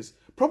Moses,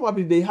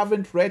 probably they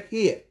haven't read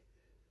here.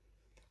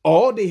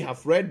 Or they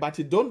have read but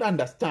they don't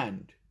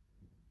understand.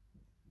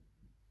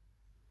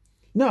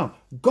 Now,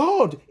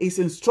 God is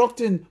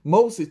instructing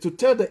Moses to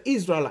tell the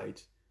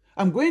Israelites,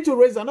 I'm going to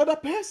raise another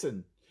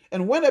person.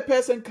 And when a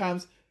person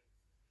comes,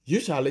 you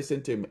shall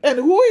listen to him. And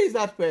who is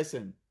that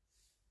person?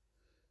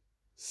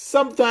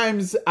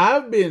 Sometimes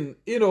I've been,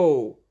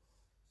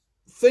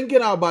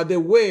 thinking about the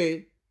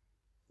way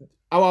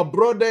our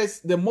brothers,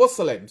 the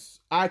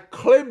Muslims, are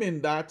claiming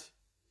that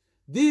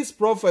this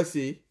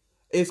prophecy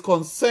is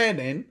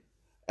concerning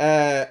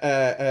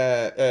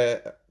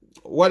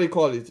what do you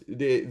call it?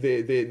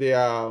 They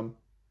are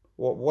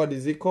what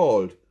is it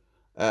called?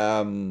 They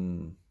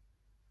are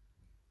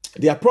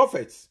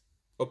prophets.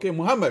 Okay,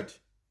 Muhammad.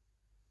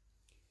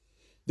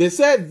 They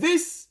said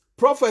this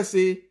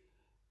prophecy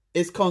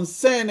is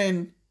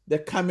concerning the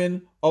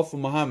coming of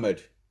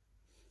Muhammad.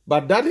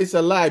 But that is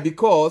a lie,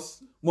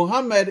 because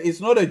Muhammad is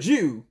not a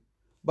Jew.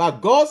 But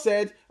God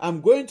said,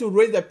 I'm going to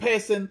raise a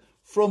person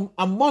from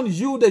among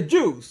you, the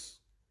Jews.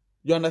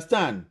 You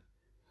understand?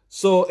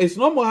 So it's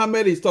not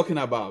Muhammad he's talking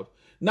about.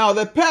 Now,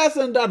 the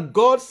person that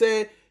God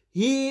said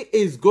he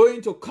is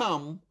going to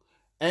come,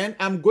 and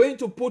I'm going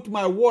to put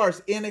my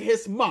words in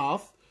his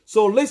mouth,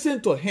 so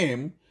listen to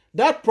him,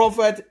 that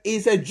prophet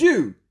is a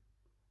Jew.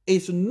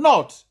 It's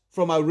not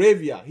from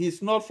Arabia.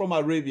 He's not from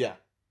Arabia.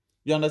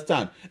 You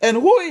understand? And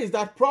who is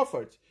that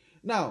prophet?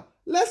 Now,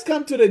 let's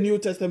come to the New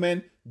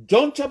Testament,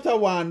 John chapter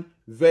 1,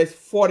 verse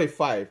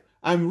 45.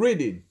 I'm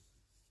reading.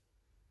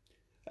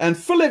 And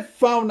Philip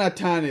found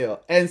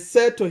Nathanael and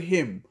said to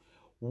him,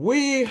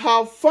 we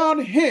have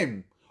found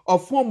him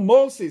of whom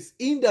Moses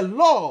in the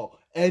law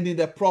and in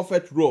the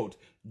prophet wrote,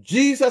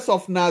 Jesus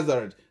of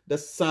Nazareth, the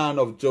son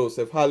of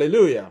Joseph.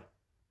 Hallelujah.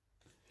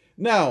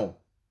 Now,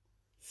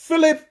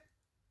 Philip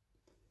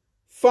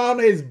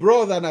found his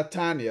brother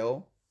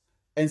Nathanael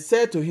and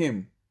said to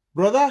him,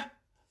 brother,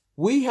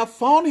 we have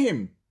found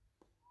him.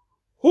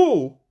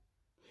 Who?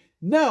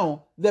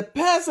 Now, the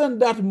person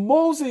that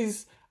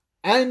Moses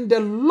and the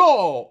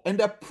law and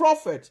the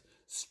prophet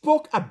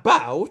spoke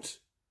about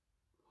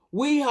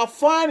we have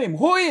found him.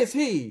 Who is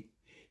he?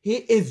 He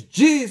is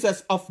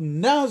Jesus of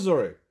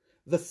Nazareth,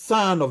 the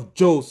son of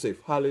Joseph.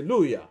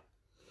 Hallelujah.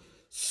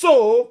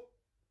 So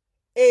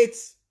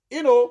it's,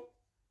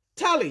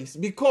 tallies,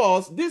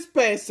 because this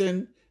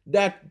person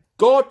that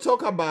God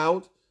talked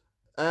about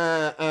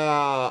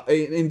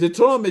in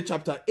Deuteronomy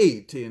chapter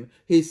 18,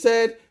 he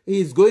said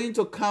he's going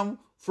to come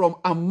from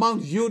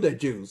among you, the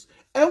Jews.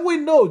 And we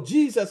know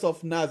Jesus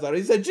of Nazareth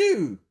is a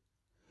Jew.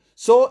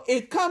 So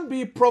it can't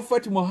be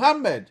Prophet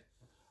Muhammad,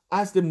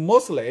 as the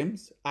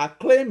Muslims are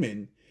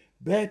claiming,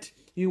 but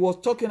he was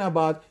talking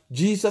about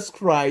Jesus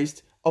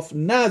Christ of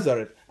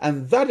Nazareth.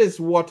 And that is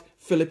what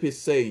Philip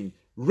is saying.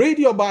 Read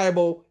your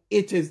Bible,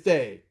 it is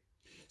there.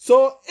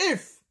 So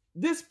if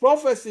this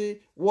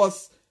prophecy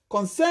was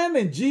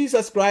concerning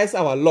Jesus Christ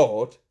our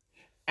Lord,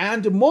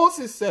 and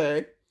Moses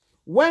said,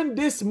 when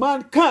this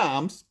man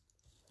comes,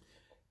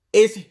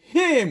 it's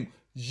him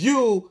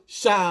you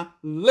shall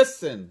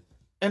listen.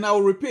 And I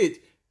will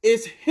repeat,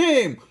 it's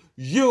him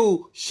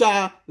you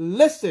shall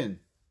listen.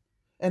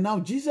 And now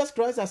Jesus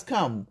Christ has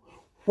come.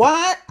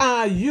 Why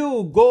are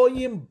you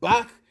going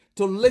back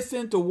to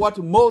listen to what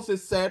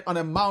Moses said on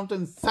the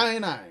mountain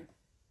Sinai?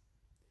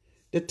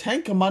 The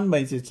Ten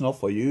Commandments is not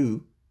for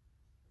you.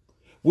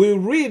 We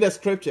read the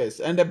scriptures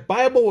and the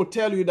Bible will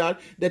tell you that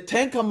the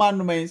Ten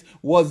Commandments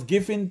was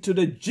given to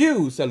the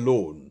Jews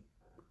alone.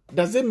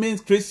 Does it mean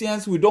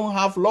Christians, we don't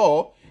have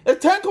law? The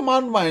Ten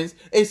Commandments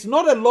is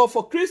not a law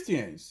for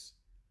Christians.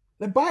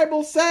 The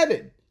Bible said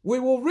it. We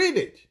will read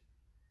it.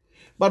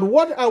 But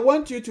what I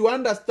want you to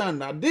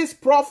understand, that this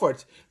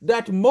prophet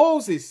that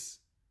Moses,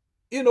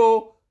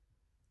 told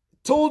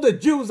the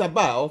Jews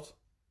about,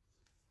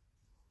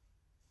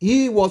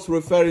 he was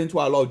referring to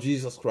our Lord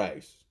Jesus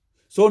Christ.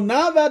 So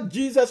now that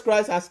Jesus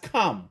Christ has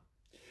come,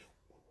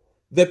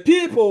 the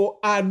people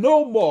are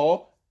no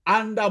more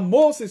under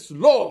Moses'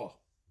 law.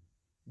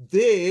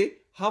 They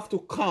have to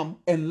come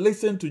and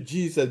listen to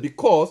Jesus,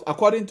 because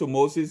according to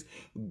Moses,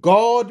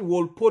 God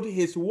will put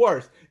his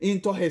words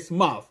into his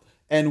mouth.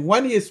 And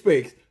when he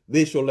speaks,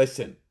 they shall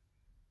listen.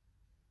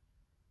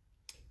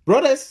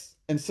 Brothers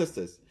and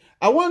sisters,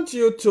 I want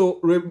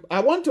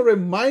to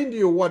remind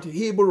you what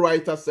Hebrew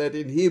writer said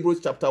in Hebrews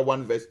chapter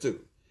 1 verse 2.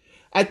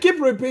 I keep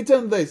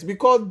repeating this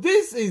because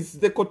this is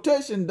the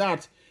quotation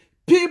that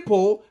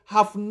people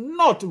have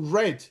not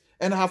read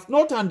and have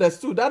not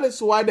understood. That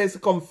is why there's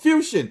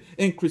confusion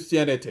in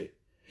Christianity.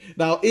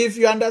 Now, if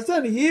you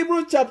understand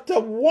Hebrews chapter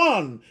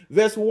 1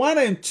 verse 1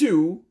 and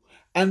 2,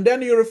 and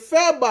then you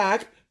refer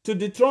back to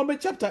Deuteronomy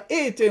chapter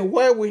 18,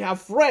 where we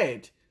have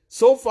read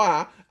so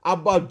far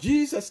about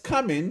Jesus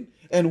coming,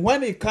 and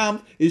when he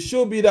comes, it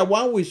should be the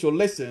one we should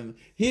listen.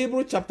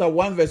 Hebrews chapter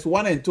 1 verse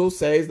 1 and 2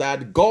 says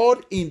that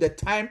God in the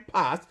time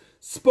past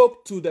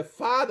spoke to the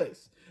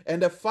fathers,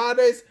 and the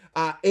fathers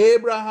are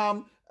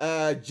Abraham,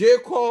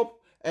 Jacob,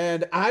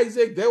 and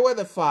Isaac. They were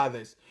the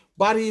fathers.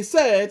 But he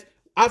said,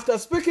 after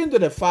speaking to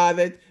the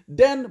fathers,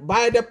 then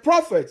by the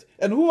prophets.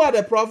 And who are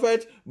the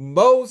prophets?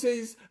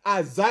 Moses,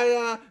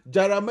 Isaiah,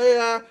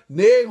 Jeremiah,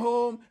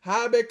 Nahum,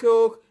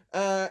 Habakkuk,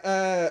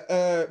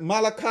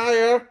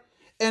 Malachi.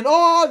 And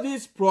all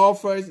these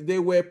prophets, they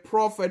were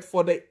prophets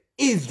for the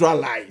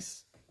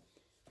Israelites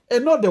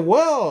and not the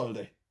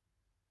world.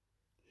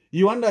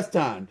 You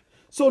understand?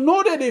 So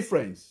know the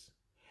difference.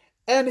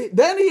 And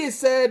then he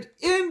said,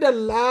 in the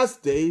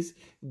last days,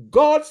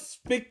 God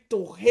speak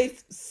to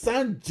his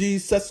son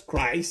Jesus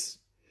Christ,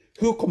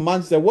 who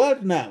commands the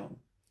world now.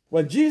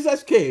 When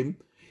Jesus came,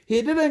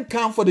 he didn't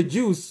come for the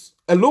Jews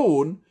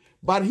alone,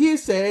 but he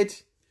said,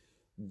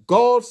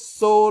 God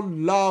so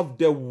loved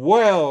the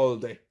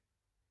world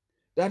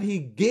that he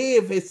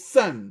gave his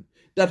son,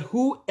 that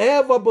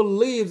whoever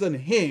believes in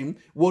him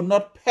will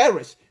not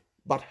perish,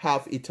 but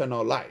have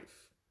eternal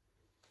life.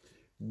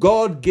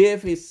 God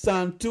gave his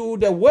son to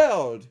the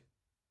world.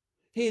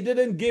 He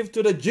didn't give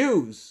to the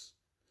Jews.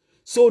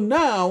 So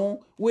now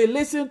we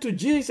listen to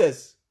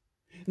Jesus.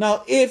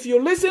 Now, if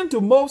you listen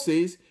to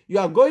Moses, you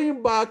are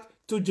going back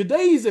to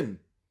Judaism.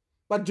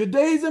 But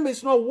Judaism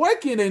is not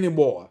working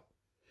anymore.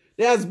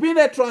 There has been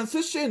a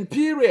transition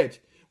period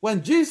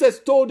when Jesus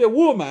told the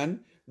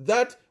woman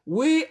that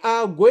we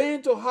are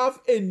going to have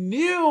a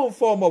new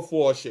form of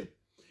worship.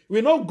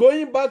 We're not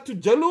going back to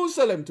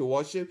Jerusalem to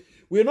worship.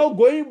 We're not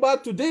going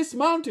back to this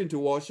mountain to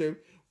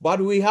worship, but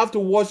we have to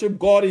worship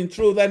God in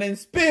truth and in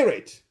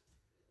spirit.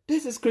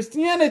 This is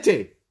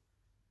Christianity.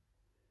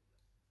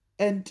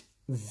 And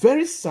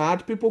very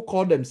sad, people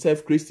call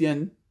themselves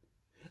Christian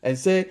and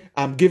say,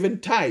 I'm giving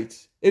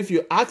tithes. If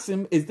you ask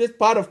him, is this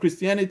part of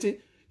Christianity?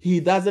 He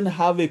doesn't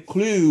have a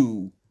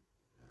clue,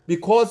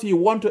 because he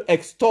wants to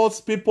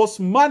extort people's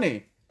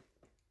money.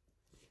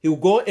 He'll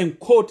go and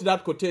quote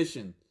that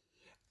quotation.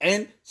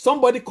 And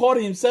somebody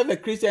called himself a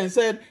Christian and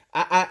said,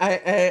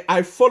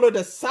 I follow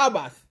the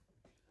Sabbath.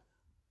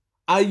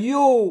 Are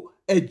you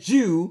a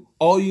Jew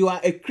or you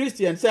are a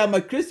Christian? Say, I'm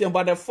a Christian,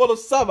 but I follow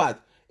Sabbath.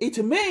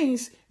 It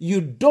means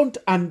you don't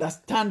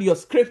understand your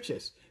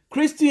scriptures.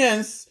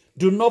 Christians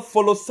do not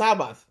follow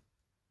Sabbath.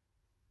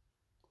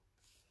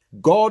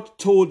 God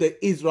told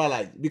the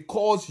Israelites,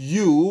 because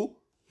you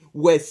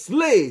were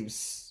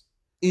slaves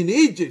in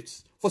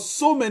Egypt for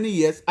so many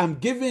years, I'm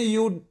giving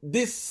you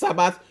this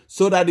Sabbath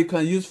so that you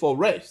can use for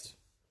rest.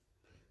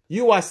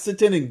 You are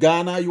sitting in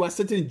Ghana, you are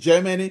sitting in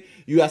Germany,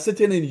 you are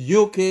sitting in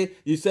UK,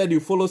 you said you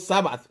follow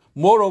Sabbath.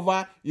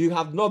 Moreover, you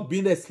have not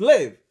been a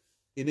slave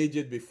in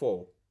Egypt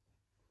before.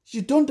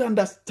 You don't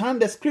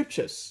understand the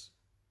scriptures.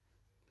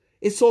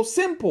 It's so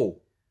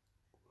simple.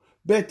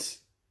 But,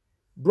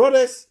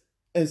 brothers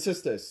and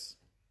sisters,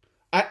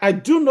 I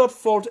do not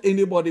fault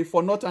anybody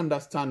for not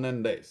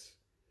understanding this,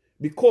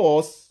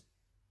 because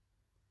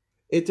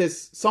it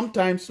is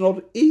sometimes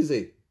not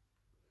easy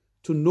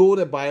to know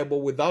the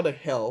Bible without the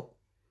help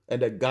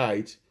and the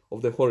guide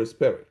of the Holy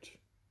Spirit.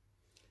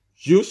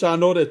 You shall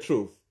know the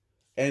truth,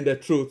 and the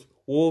truth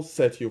will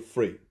set you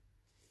free.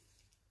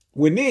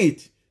 We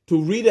need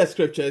to read the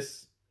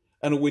scriptures,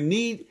 and we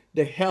need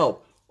the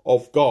help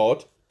of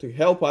God to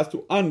help us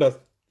to understand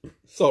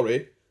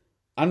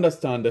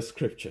the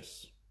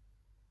scriptures.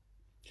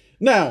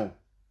 Now,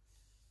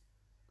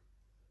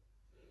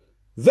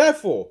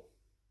 therefore,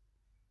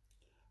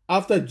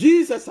 after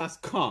Jesus has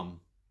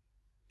come,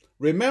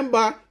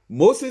 remember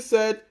Moses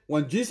said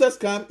when Jesus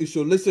comes, you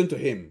should listen to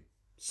him.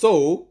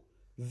 So,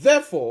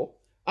 therefore,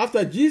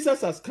 after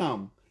Jesus has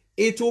come,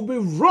 it will be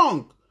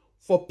wrong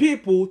for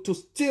people to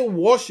still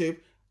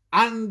worship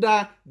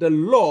under the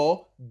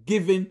law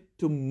given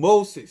to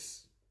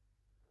Moses.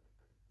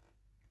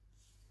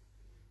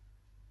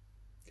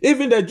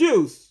 Even the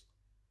Jews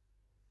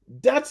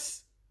that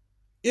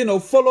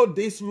follow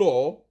this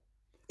law,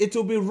 it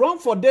will be wrong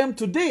for them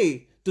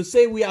today to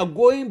say we are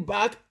going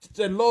back to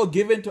the law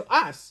given to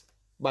us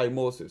by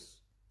Moses.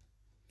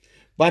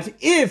 But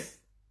if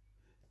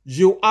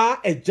you are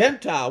a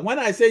Gentile, when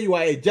I say you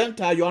are a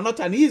Gentile, you are not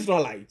an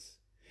Israelite.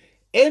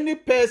 Any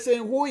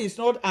person who is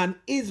not an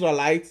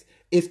Israelite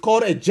is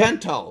called a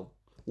Gentile.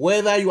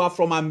 Whether you are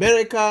from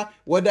America,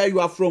 whether you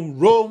are from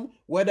Rome,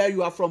 whether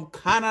you are from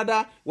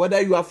Canada,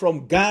 whether you are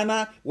from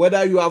Ghana,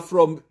 whether you are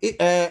from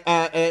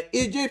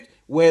Egypt,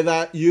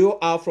 whether you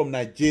are from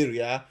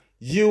Nigeria,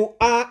 you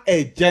are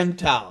a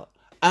Gentile,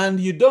 and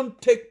you don't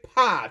take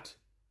part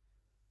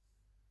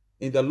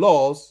in the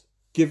laws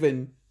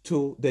given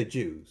to the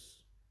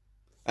Jews.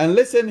 And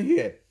listen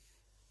here.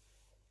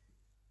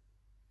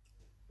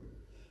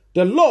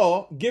 The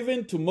law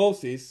given to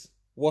Moses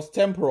was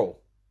temporal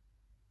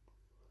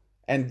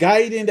and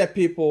guiding the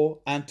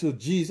people until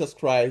Jesus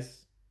Christ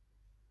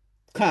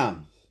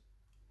comes.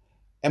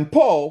 And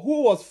Paul,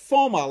 who was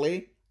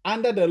formerly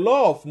under the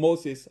law of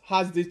Moses,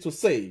 has this to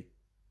say.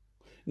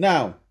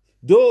 Now,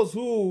 those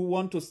who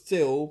want to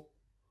still,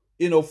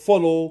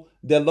 follow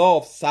the law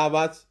of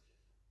Sabbath,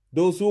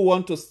 those who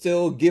want to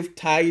still give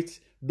tithe,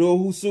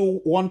 those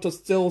who want to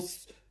still,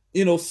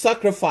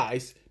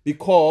 sacrifice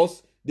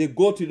because they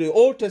go to the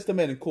Old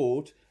Testament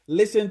code,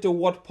 listen to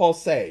what Paul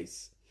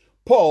says.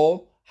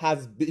 Paul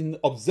has been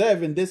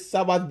observing this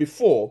Sabbath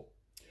before.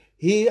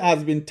 He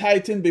has been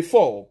tithing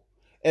before,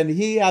 and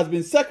he has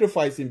been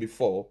sacrificing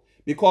before,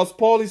 because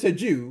Paul is a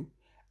Jew,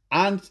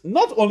 and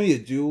not only a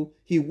Jew,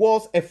 he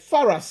was a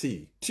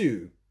Pharisee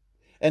too.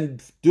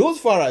 And those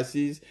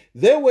Pharisees,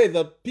 they were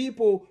the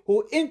people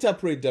who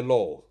interpret the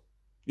law.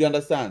 You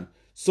understand?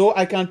 So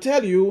I can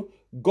tell you,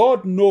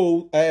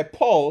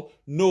 Paul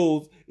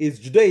knows his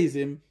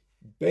Judaism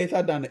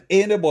better than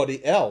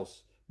anybody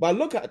else. But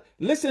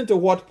listen to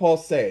what Paul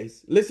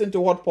says. Listen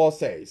to what Paul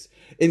says.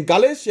 In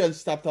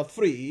Galatians chapter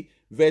 3,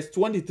 verse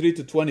 23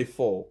 to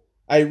 24,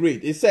 I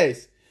read. It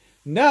says,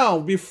 "Now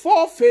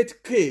before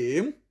faith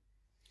came,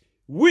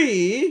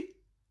 we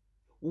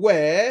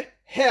were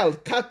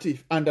held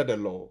captive under the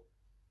law."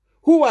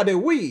 Who are the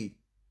we?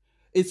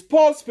 It's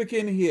Paul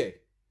speaking here.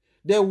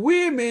 The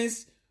we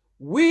means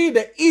we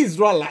the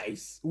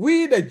Israelites,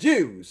 we the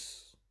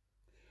Jews.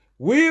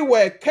 We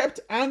were kept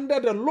under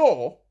the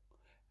law,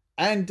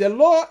 and the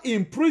law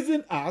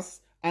imprisoned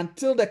us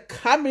until the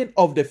coming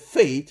of the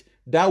faith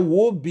that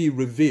would be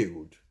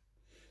revealed.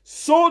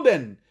 So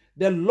then,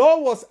 the law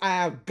was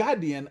our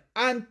guardian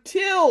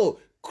until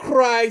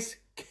Christ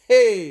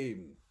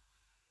came.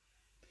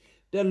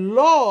 The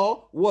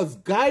law was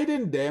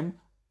guiding them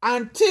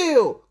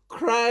until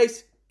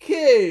Christ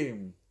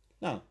came.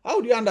 Now,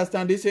 how do you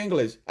understand this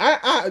English?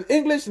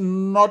 English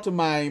not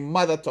my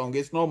mother tongue,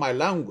 it's not my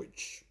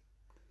language.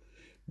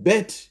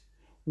 But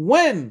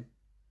when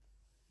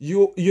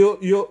you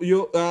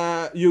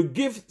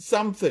give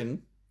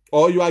something,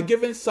 or you are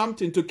given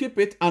something to keep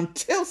it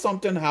until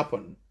something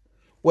happens.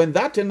 When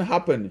that thing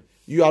happens,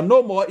 you are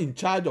no more in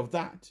charge of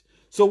that.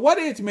 So what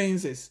it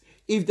means is,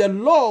 if the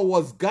law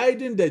was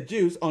guiding the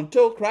Jews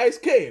until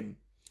Christ came,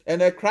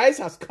 and that Christ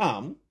has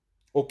come,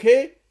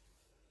 okay,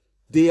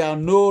 they are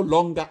no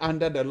longer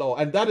under the law.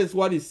 And that is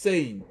what he's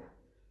saying.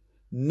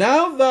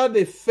 Now that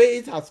the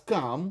faith has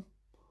come,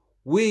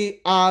 we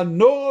are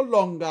no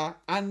longer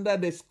under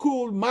the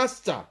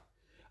schoolmaster,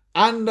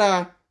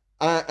 under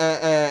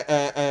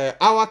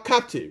our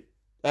captive,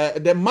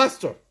 the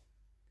master.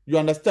 You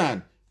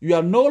understand? You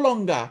are no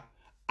longer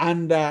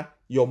under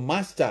your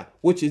master,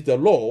 which is the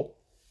law,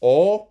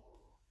 or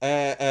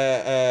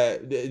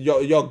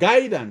your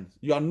guidance.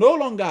 You are no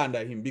longer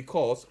under him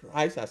because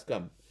Christ has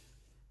come.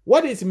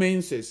 What it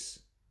means is,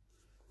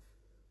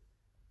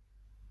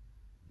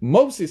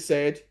 Moses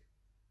said,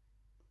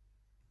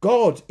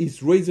 God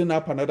is raising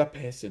up another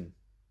person.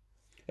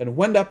 And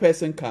when that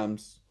person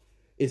comes,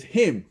 it's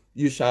him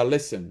you shall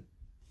listen.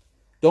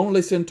 Don't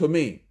listen to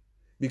me,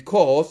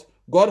 because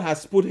God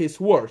has put his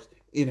words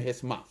in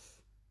his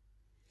mouth.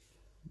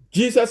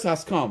 Jesus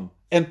has come,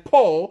 and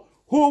Paul,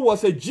 who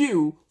was a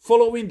Jew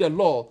following the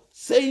law,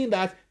 saying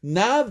that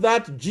now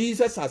that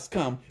Jesus has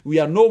come, we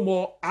are no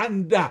more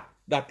under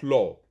that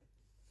law.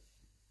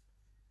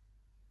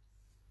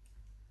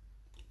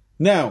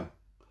 Now,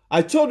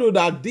 I told you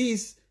that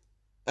these,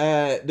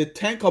 the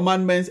Ten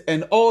Commandments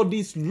and all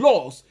these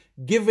laws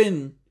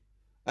given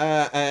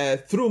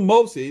through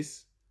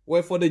Moses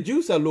were for the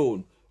Jews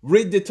alone.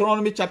 Read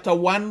Deuteronomy chapter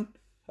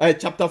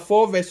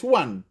 4, verse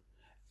 1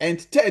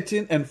 and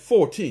 13 and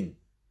 14.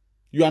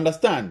 You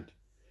understand?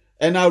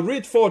 And I'll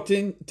read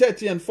 13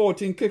 and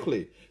 14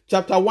 quickly.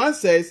 Chapter 1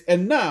 says,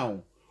 "And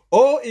now,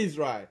 O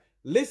Israel,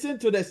 listen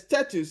to the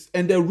statutes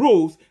and the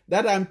rules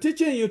that I'm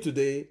teaching you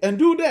today, and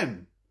do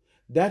them,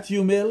 that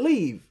you may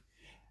live,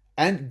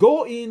 and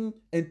go in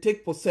and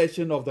take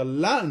possession of the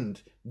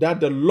land that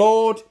the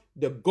Lord,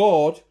 the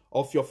God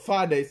of your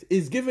fathers,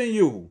 is giving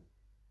you."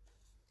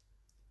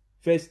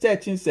 Verse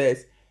 13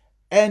 says,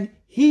 "And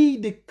he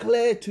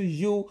declared to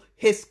you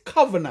his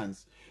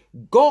covenants."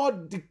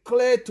 God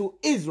declared to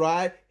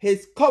Israel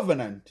his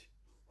covenant,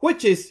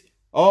 which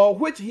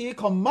he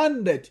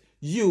commanded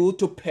you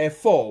to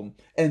perform,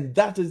 and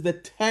that is the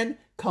 10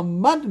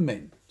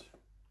 Commandments.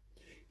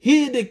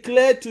 He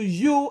declared to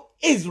you,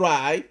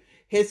 Israel,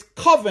 his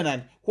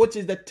covenant, which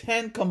is the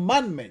 10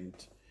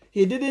 Commandments.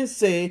 He didn't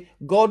say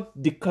God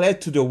declared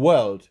to the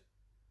world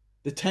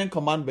the 10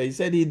 Commandments.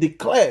 He said he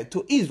declared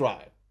to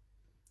Israel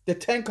the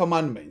 10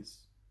 Commandments.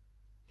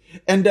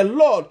 "And the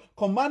Lord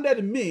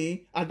commanded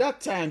me," at that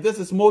time, this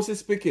is Moses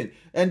speaking,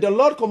 "and the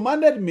Lord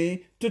commanded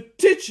me to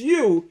teach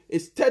you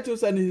his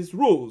statutes and his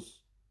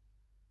rules,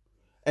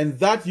 and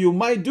that you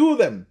might do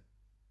them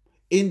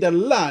in the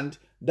land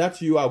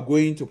that you are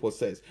going to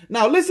possess."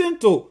 Now listen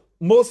to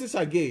Moses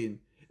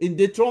again in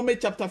Deuteronomy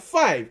chapter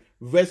 5,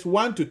 verse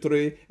 1 to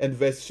 3 and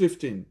verse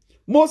 15.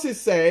 Moses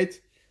said,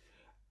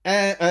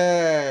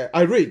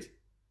 I read,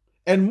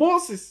 "And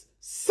Moses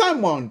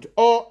summoned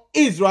all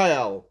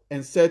Israel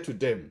and said to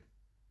them,"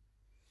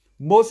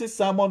 Moses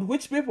summoned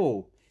which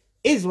people?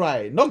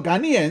 Israel, not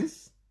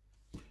Ghanaians,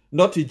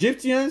 not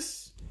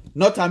Egyptians,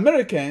 not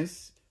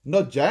Americans,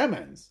 not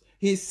Germans.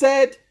 He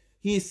said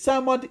he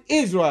summoned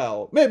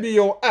Israel. Maybe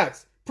you'll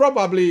ask,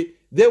 probably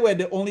they were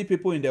the only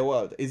people in the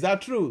world. Is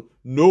that true?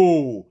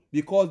 No,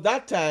 because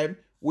that time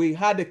we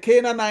had the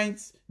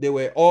Canaanites, they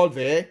were all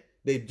there,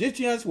 the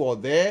Egyptians were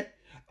there,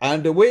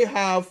 and we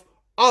have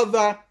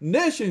other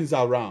nations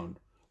around.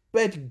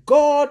 But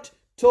God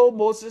told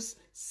Moses,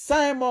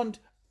 summon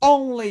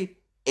only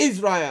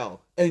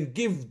Israel and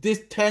give these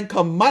 10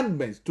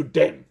 Commandments to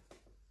them.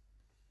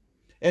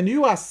 And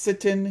you are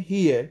sitting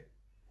here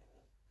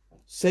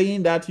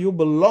saying that you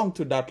belong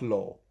to that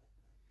law.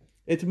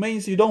 It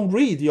means you don't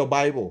read your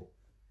Bible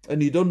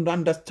and you don't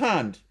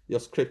understand your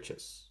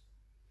scriptures.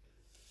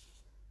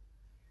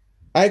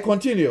 I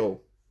continue.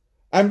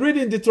 I'm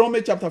reading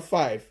Deuteronomy chapter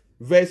 5,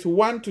 verse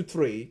 1 to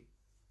 3.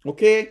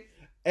 Okay?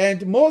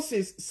 "And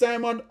Moses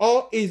summoned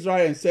all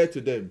Israel and said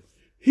to them,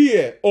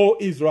 Hear, O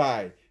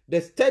Israel, the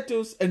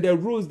statutes and the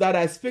rules that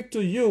I speak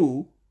to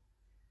you,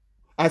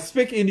 I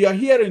speak in your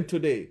hearing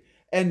today,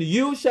 and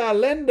you shall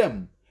learn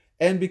them,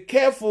 and be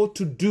careful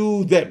to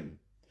do them.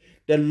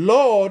 The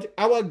Lord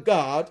our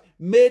God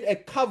made a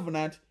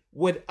covenant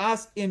with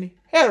us in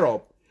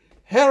Horeb."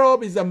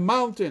 Horeb is a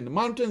mountain,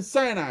 Mount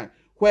Sinai,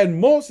 where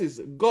Moses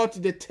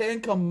got the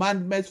 10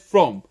 Commandments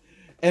from.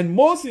 And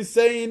Moses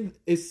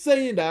is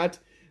saying that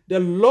the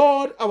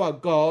Lord our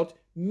God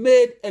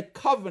made a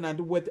covenant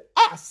with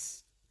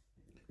us.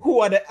 Who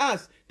are the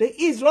us? The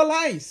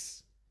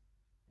Israelites.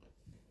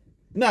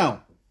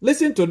 Now,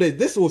 listen to this.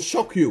 This will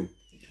shock you.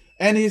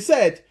 "And he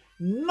said,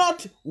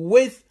 not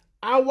with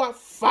our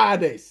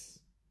fathers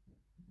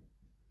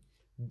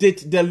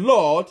did the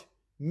Lord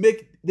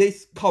make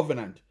this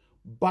covenant,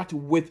 but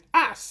with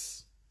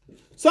us."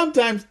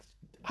 Sometimes,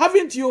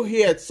 haven't you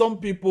heard some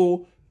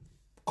people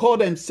call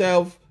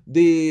themselves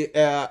those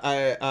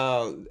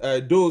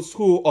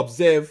who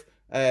observe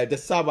the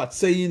Sabbath,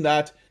 saying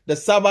that the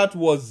Sabbath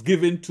was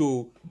given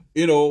to,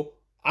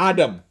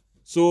 Adam.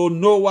 So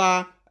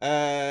Noah,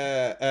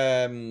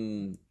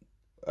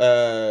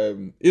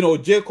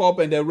 Jacob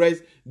and the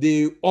rest,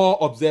 they all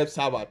observe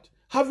Sabbath.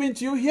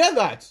 Haven't you heard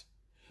that?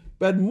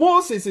 But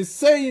Moses is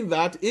saying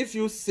that if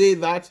you say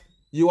that,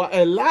 you are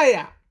a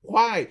liar.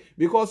 Why?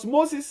 Because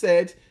Moses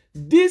said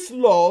these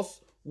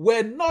laws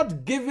were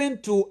not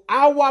given to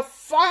our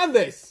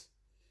fathers,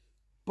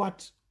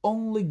 but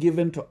only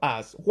given to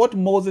us. What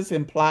Moses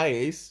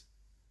implies,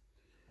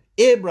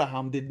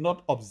 Abraham did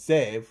not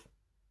observe.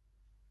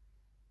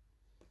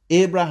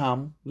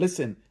 Abraham,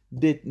 listen,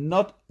 did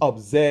not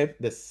observe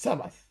the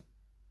Sabbath.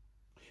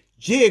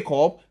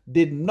 Jacob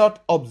did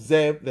not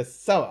observe the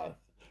Sabbath.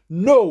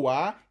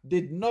 Noah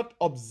did not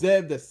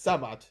observe the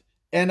Sabbath.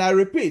 And I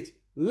repeat,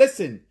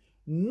 listen,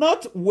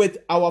 not with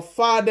our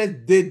fathers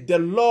did the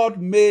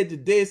Lord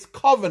made this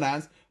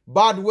covenant,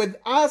 but with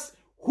us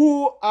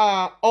who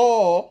are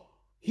all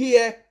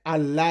here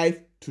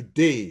alive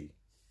today.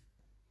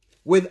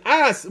 With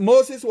us,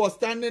 Moses was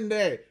standing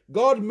there.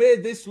 God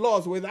made these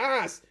laws with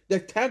us. The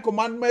Ten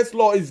Commandments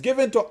law is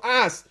given to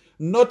us,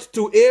 not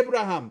to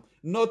Abraham,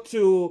 not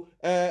to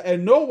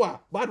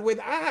Noah, but with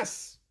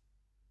us.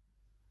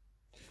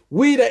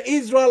 We, the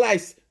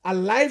Israelites,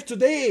 alive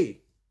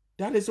today.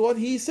 That is what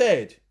he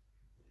said.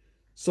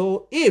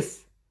 So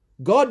if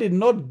God did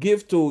not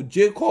give to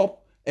Jacob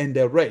and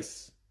the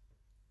rest,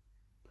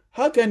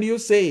 how can you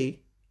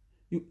say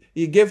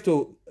he gave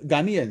to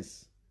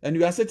Ghanaians and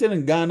you are sitting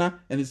in Ghana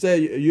and you say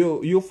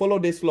you follow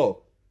this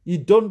law? You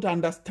don't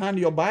understand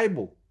your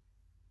Bible.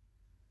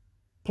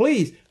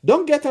 Please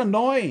don't get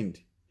annoyed,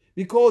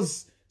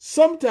 because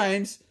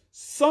sometimes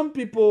some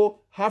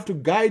people have to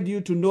guide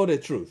you to know the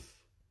truth.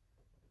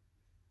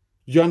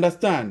 You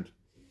understand?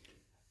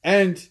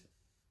 And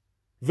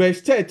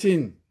verse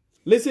 13,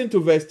 listen to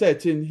verse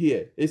 13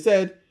 here. It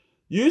said,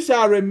 you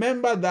shall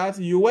remember that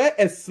you were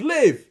a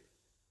slave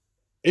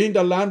in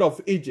the land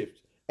of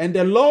Egypt, and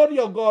the Lord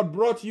your God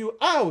brought you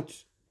out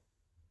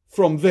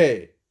from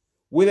there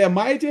with a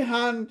mighty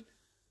hand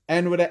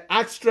and with an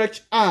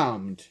outstretched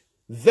arm.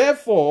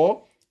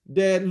 Therefore,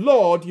 the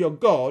Lord your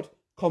God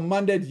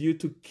commanded you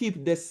to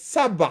keep the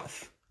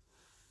Sabbath.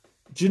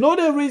 Do you know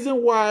the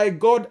reason why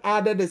God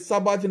added the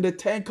Sabbath in the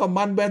Ten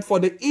Commandments for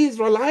the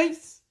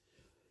Israelites?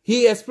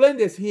 He explained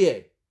this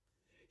here.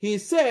 He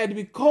said,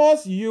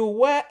 because you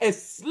were a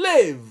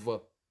slave,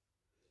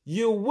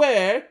 you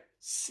were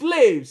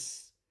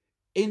slaves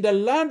in the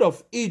land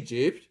of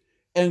Egypt,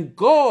 and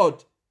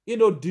God,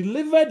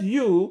 delivered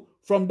you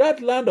from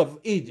that land of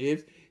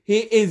Egypt. He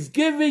is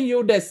giving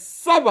you the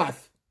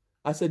Sabbath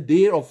as a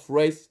day of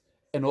rest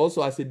and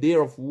also as a day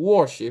of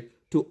worship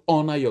to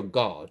honor your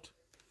God.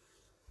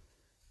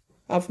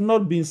 I've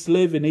not been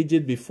slave in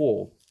Egypt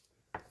before.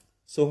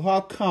 So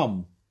how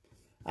come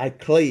I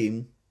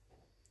claim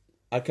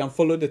I can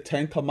follow the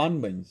Ten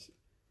Commandments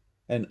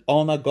and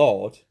honor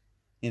God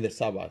in the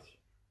Sabbath?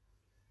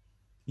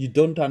 You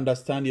don't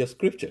understand your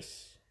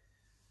scriptures.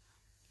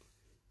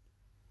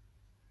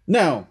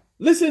 Now,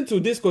 listen to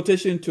this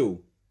quotation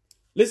too.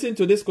 Listen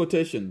to this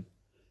quotation.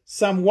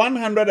 Psalm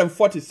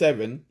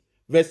 147,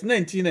 verse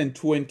 19 and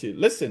 20.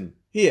 Listen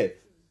here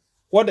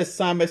what the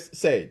psalmist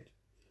said.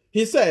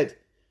 He said,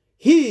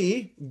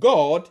 he,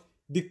 God,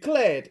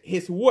 declared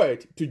his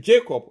word to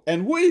Jacob.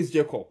 And who is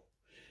Jacob?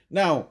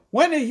 Now,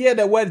 when you hear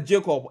the word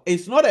Jacob,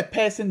 it's not a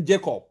person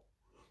Jacob,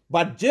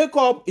 but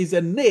Jacob is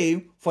a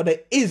name for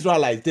the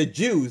Israelites. The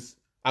Jews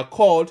are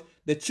called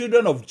the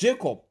children of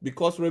Jacob,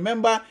 because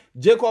remember,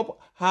 Jacob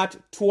had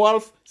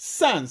 12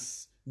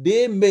 sons.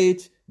 They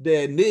made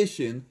the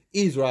nation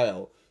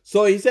Israel.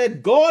 So he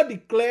said God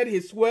declared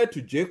his word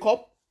to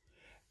Jacob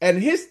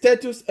and his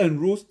statutes and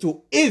rules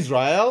to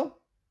Israel.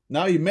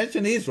 Now he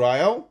mentioned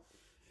Israel.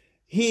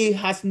 He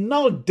has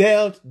not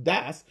dealt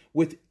thus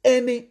with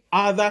any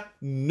other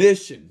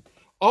nation.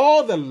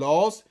 All the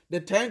laws,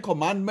 the Ten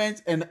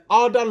Commandments, and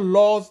other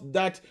laws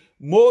that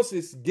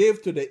Moses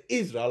gave to the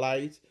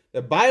Israelites,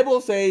 the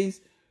Bible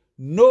says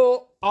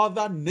no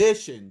other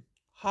nation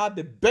had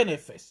the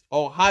benefits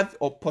or had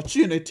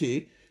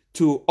opportunity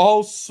to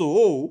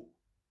also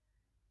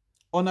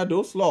honor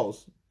those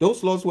laws.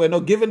 Those laws were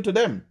not given to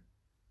them.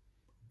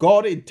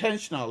 God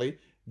intentionally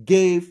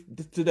gave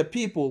to the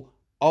people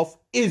of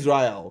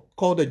Israel,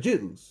 called the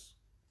Jews.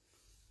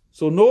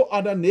 So no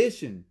other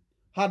nation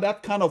had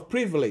that kind of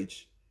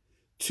privilege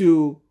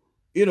to,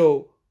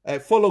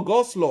 follow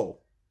God's law.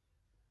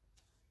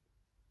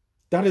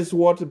 That is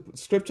what the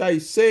scripture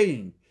is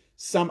saying.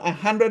 Psalm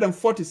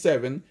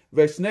 147,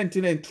 verse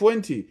 19 and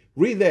 20.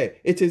 Read there.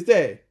 It is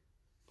there.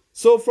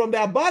 So from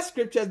the above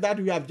scriptures that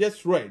we have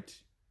just read,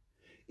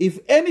 if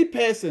any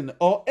person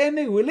or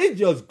any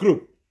religious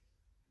group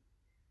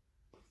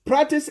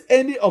practice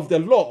any of the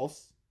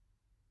laws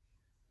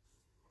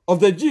of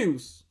the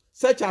Jews,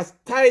 such as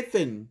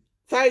tithing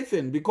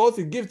because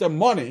it gives them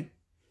money,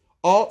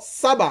 or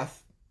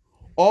Sabbath,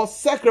 or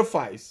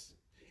sacrifice,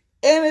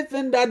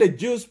 anything that the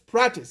Jews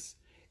practice,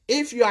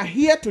 if you are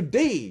here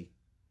today,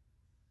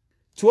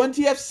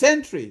 20th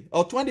century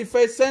or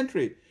 21st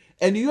century,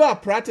 and you are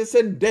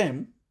practicing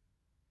them,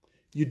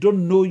 you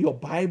don't know your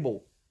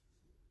Bible.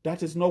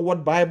 That is not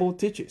what Bible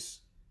teaches.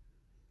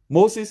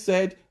 Moses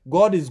said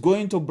God is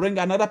going to bring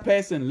another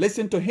person,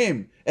 listen to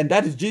him, and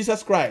that is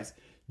Jesus Christ.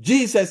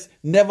 Jesus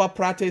never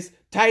practiced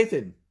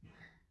tithing.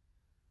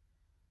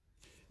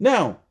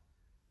 Now,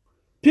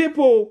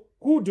 people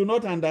who do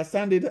not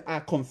understand it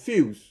are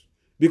confused,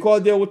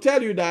 because they will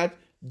tell you that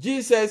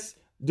Jesus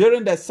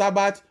during the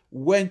Sabbath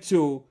went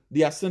to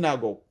their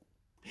synagogue.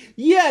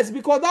 Yes,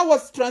 because that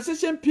was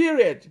transition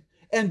period,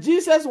 and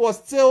Jesus was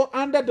still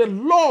under the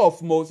law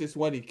of Moses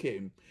when he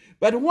came.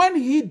 But when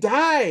he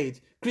died,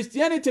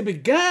 Christianity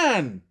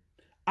began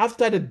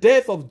after the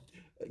death of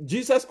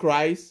Jesus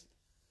Christ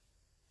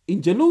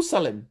in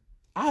Jerusalem.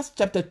 Acts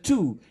chapter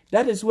 2,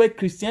 that is where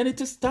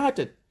Christianity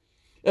started.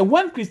 And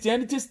when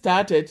Christianity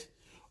started,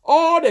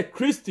 all the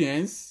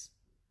Christians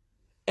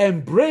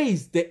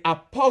embraced the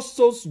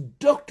apostles'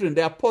 doctrine,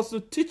 the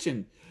apostles'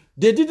 teaching.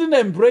 They didn't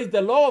embrace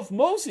the law of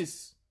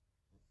Moses.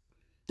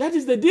 That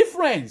is the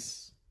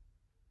difference.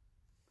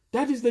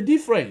 That is the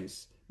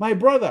difference. My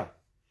brother,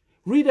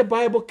 read the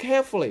Bible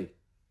carefully.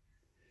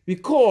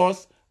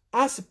 Because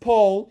as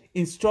Paul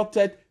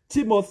instructed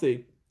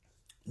Timothy,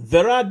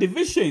 there are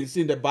divisions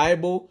in the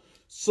Bible,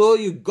 so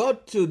you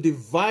got to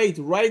divide,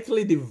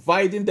 rightly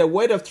dividing the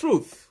word of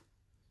truth.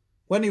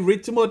 When you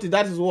read Timothy,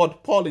 that is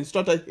what Paul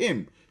instructed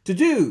him to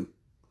do.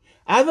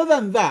 Other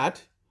than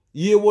that,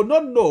 you will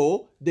not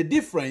know the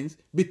difference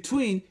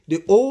between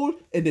the Old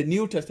and the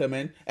New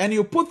Testament, and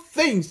you put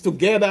things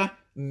together,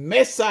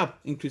 mess up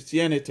in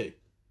Christianity.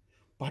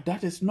 But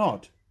that is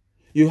not.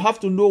 You have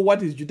to know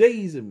what is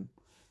Judaism.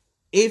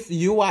 If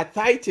you are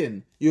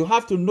tithing, you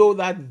have to know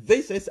that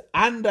this is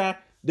under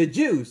the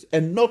Jews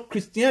and not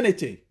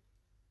Christianity.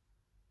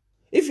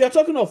 If you are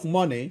talking of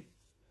money,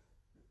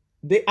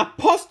 the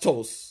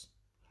apostles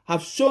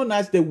have shown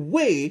us the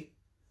way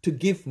to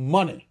give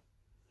money.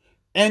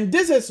 And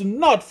this is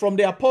not from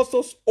the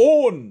apostles'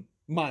 own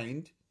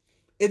mind.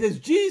 It is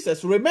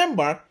Jesus.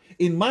 Remember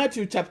in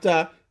Matthew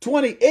chapter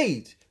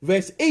 28,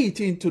 verse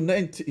 18 to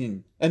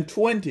 19 and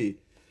 20,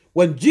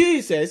 when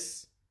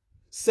Jesus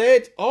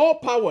said, all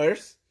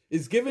powers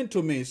is given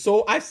to me,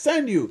 so I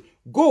send you,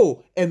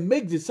 go and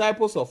make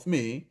disciples of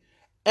me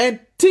and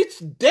teach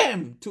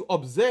them to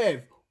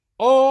observe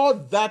all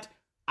that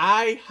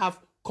I have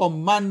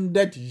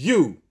commanded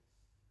you.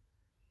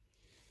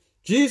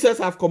 Jesus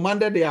have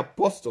commanded the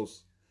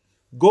apostles,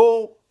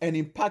 go and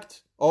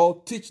impact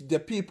or teach the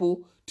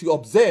people to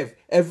observe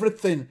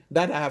everything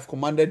that I have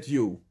commanded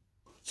you.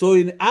 So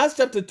in Acts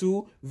chapter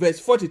 2, verse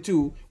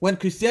 42, when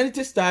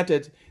Christianity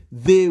started,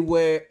 they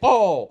were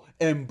all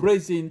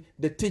embracing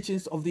the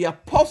teachings of the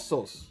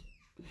apostles.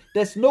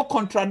 There's no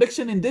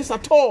contradiction in this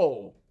at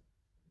all.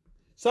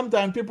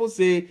 Sometimes people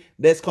say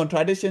there's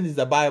contradiction in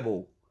the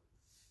Bible.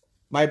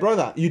 My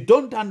brother, you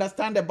don't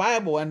understand the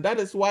Bible, and that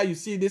is why you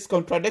see these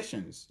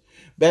contradictions.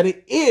 But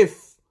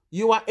if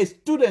you are a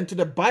student to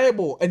the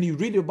Bible and you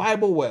read the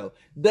Bible well,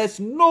 there's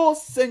no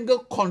single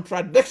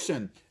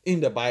contradiction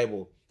in the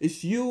Bible.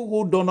 It's you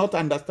who do not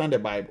understand the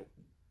Bible.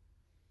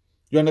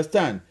 You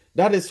understand?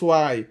 That is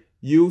why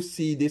you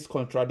see these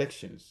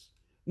contradictions.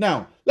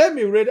 Now, let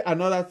me read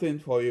another thing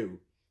for you.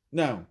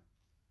 Now,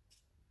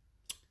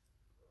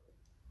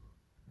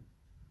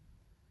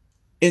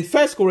 in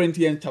 1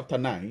 Corinthians chapter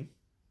 9,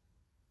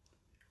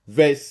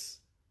 verse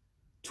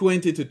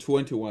 20 to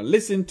 21,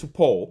 listen to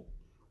Paul,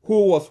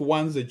 who was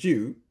once a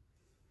Jew.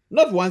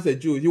 Not once a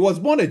Jew, he was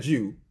born a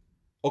Jew,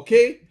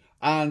 okay?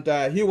 And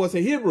he was a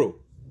Hebrew.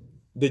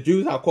 The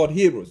Jews are called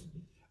Hebrews.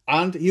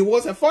 And he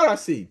was a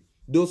Pharisee,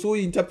 those who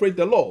interpret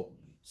the law.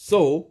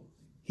 So,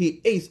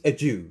 he is a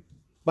Jew.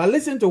 But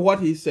listen to what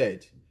he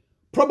said.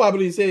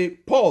 Probably say,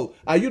 Paul,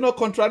 are you not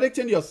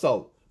contradicting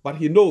yourself? But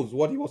he knows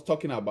what he was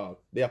talking about.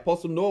 The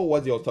apostle knows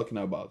what he was talking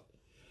about.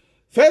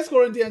 1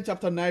 Corinthians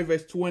chapter 9,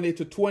 verse 20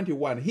 to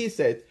 21, he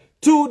said,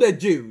 to the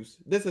Jews,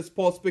 this is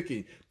Paul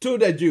speaking, to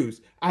the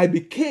Jews, I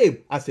became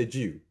as a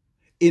Jew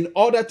in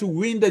order to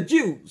win the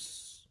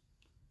Jews.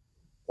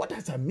 What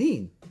does that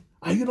mean?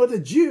 Are you not a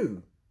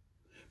Jew?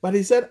 But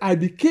he said, I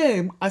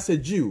became as a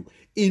Jew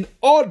in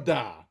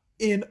order,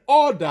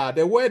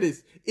 the word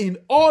is in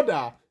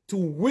order to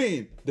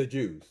win the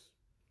Jews.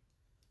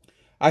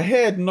 I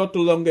heard not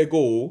too long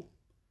ago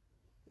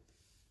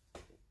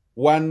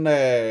one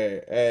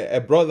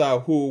a brother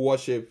who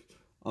worshiped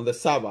on the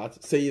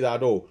Sabbath say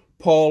that, oh,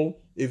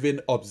 Paul even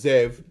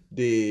observed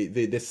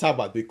the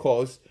Sabbath,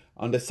 because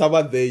on the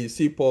Sabbath day you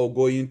see Paul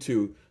going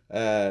to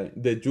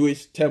the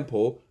Jewish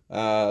temple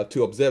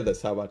to observe the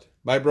Sabbath.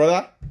 My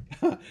brother,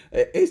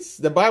 it's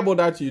the Bible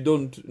that you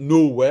don't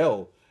know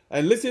well.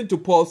 And listen to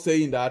Paul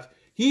saying that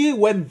he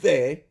went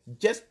there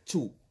just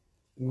to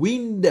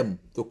win them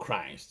to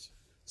Christ.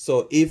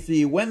 So if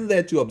he went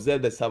there to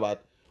observe the Sabbath,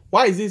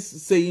 why is he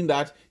saying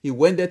that he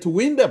went there to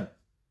win them?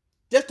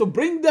 Just to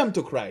bring them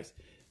to Christ.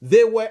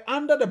 They were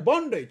under the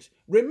bondage.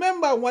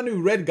 Remember when we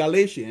read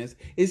Galatians,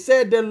 it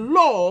said the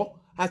law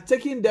has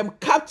taken them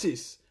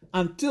captives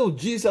until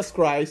Jesus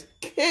Christ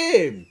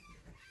came.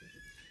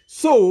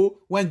 So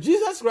when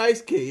Jesus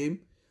Christ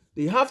came,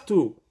 they have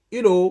to,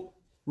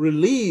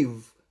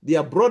 relieve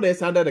their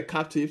brothers under the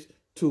captives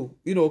to,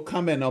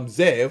 come and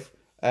observe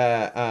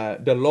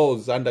the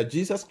laws under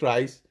Jesus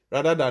Christ,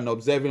 rather than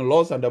observing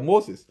laws under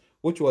Moses,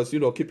 which was,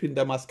 keeping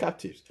them as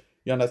captives.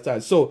 You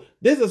understand? So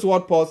this is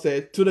what Paul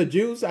said, to the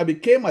Jews, I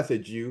became as a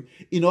Jew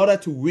in order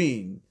to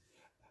win.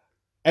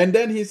 And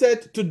then he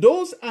said, to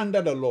those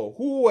under the law,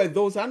 who were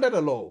those under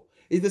the law?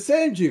 It's the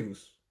same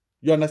Jews.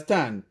 You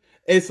understand?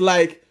 It's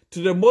like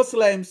to the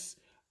Muslims,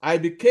 I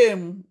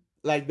became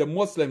like the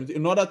Muslims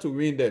in order to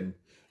win them.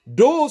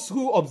 Those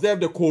who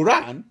observe the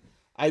Quran,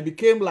 I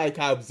became like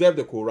I observed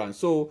the Quran.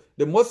 So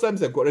the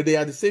Muslims and Quran, they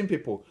are the same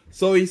people.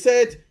 So he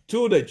said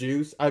to the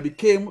Jews, I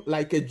became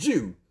like a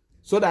Jew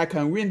so that I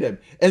can win them.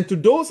 And to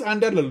those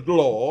under the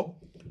law,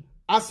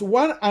 as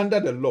one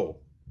under the law.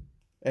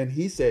 And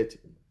he said,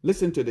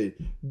 listen to this,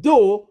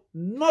 though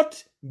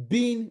not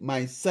being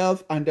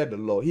myself under the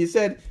law. He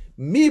said,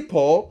 me,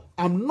 Paul,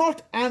 I'm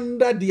not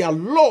under their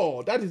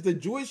law. That is the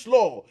Jewish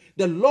law.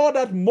 The law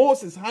that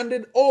Moses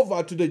handed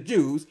over to the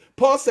Jews.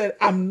 Paul said,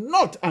 I'm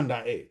not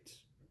under it,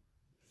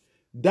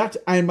 that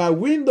I might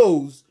win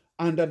those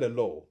under the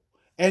law.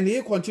 And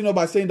he continued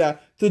by saying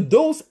that to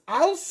those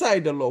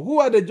outside the law. Who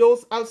are the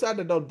Jews outside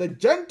the law? The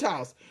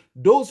Gentiles,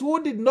 those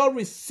who did not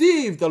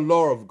receive the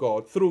law of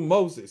God through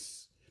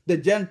Moses, the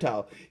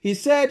Gentile. He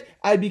said,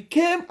 I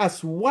became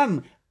as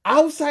one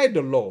outside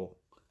the law.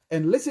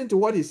 And listen to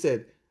what he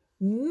said,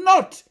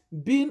 not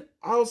being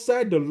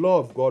outside the law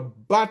of God,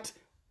 but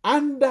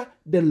under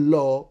the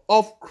law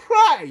of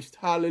Christ.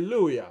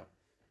 Hallelujah.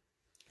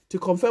 To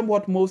confirm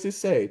what Moses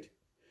said,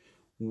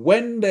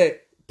 when the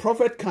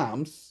prophet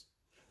comes,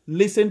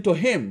 listen to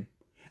him.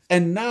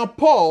 And now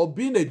Paul,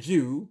 being a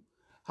Jew,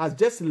 has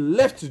just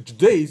left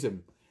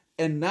Judaism.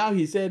 And now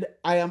he said,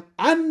 I am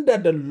under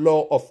the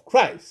law of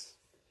Christ.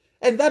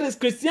 And that is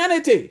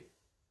Christianity.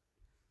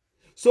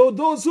 So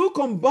those who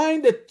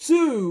combine the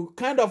two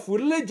kind of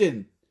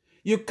religion,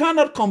 you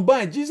cannot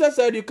combine. Jesus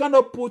said you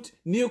cannot put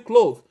new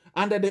clothes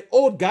under the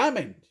old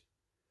garment.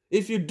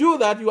 If you do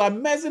that, you are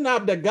messing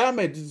up the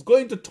garment. It's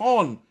going to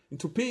turn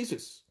into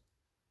pieces.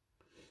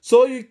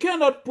 So you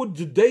cannot put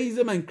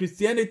Judaism and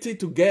Christianity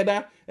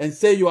together and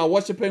say you are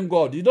worshiping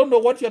God. You don't know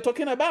what you're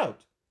talking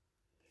about.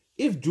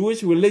 If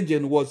Jewish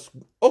religion was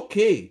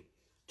okay,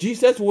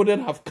 Jesus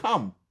wouldn't have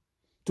come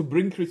to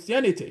bring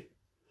Christianity.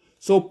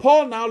 So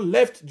Paul now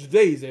left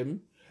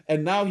Judaism,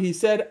 and now he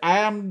said, I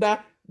am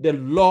the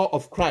law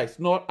of Christ,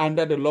 not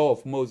under the law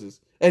of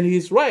Moses. And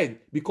he's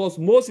right, because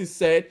Moses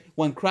said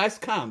when Christ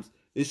comes,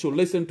 they should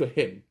listen to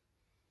him.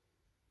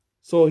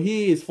 So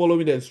he is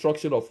following the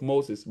instruction of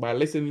Moses by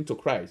listening to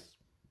Christ.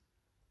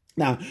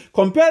 Now,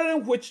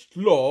 comparing which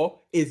law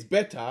is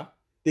better,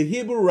 the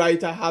Hebrew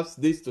writer has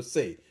this to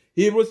say.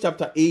 Hebrews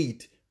chapter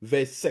 8,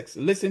 verse 6.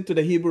 Listen to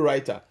the Hebrew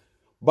writer.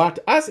 But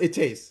as it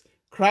is,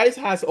 Christ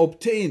has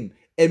obtained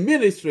a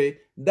ministry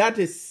that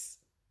is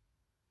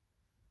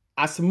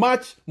as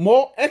much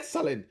more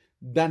excellent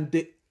than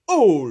the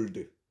old,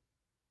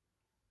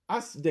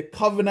 as the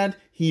covenant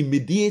he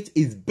mediates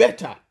is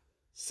better,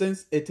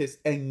 since it is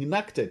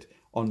enacted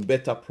on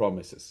better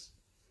promises.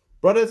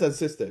 Brothers and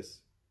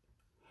sisters,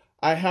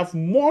 I have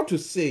more to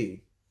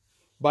say,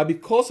 but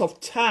because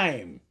of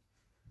time,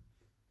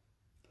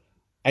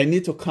 I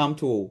need to come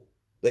to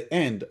the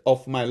end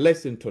of my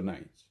lesson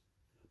tonight.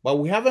 But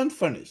we haven't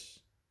finished.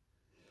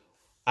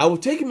 I will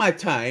take my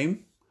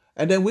time,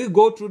 and then we'll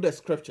go through the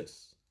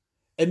scriptures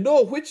and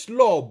know which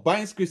law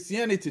binds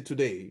Christianity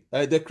today,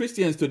 the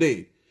Christians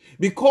today.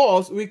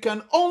 Because we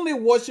can only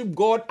worship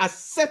God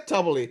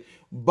acceptably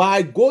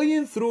by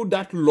going through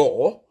that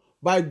law,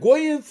 by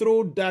going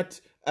through that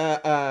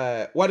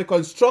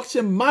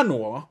instruction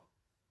manual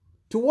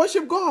to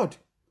worship God.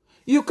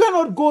 You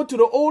cannot go to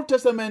the Old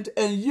Testament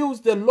and use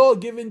the law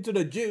given to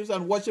the Jews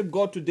and worship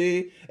God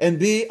today and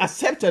be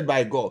accepted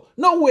by God.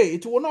 No way,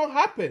 it will not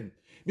happen.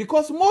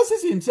 Because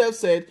Moses himself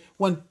said,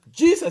 when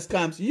Jesus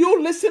comes,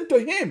 you listen to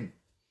him.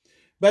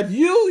 But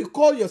you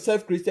call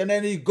yourself Christian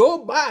and you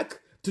go back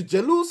to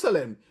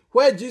Jerusalem,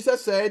 where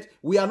Jesus said,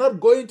 we are not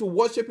going to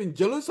worship in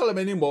Jerusalem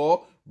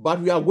anymore, but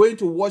we are going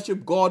to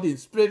worship God in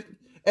spirit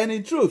and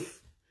in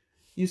truth.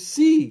 You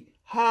see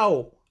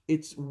how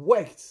it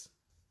works.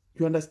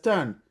 You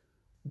understand?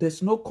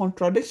 There's no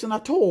contradiction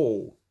at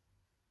all.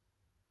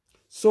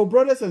 So,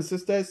 brothers and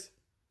sisters,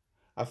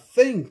 I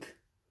think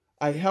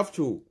I have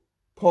to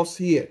pause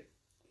here.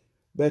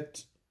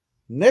 But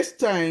next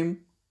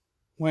time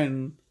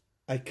when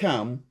I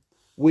come,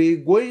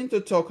 we're going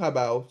to talk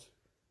about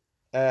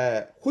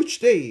which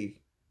day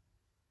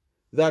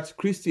that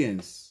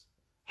Christians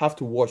have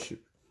to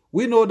worship.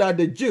 We know that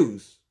the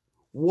Jews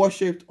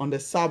worshipped on the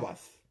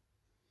Sabbath.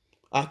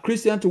 Are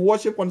Christians to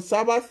worship on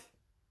Sabbath?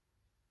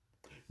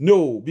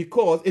 No,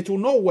 because it will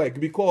not work,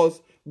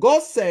 because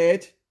God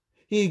said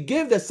he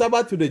gave the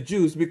Sabbath to the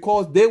Jews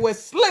because they were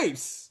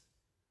slaves.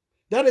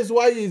 That is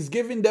why he's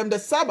giving them the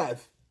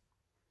Sabbath.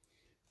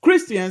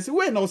 Christians,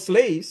 we're not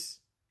slaves.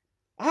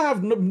 I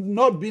have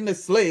not been a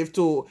slave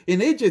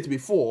in Egypt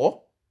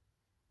before.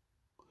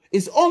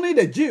 It's only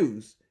the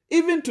Jews.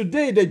 Even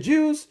today, the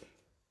Jews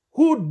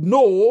who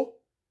know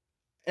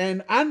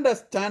and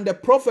understand the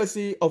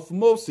prophecy of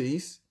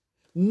Moses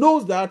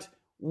knows that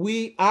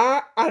we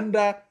are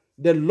under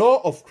the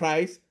law of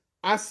Christ,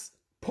 as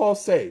Paul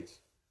says.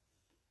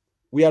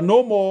 We are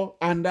no more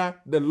under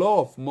the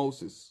law of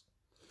Moses.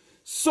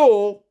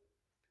 So,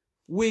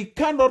 we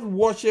cannot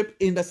worship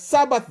in the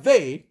Sabbath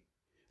day,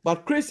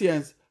 but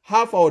Christians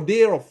have our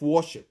day of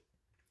worship.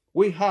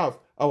 We have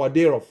our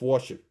day of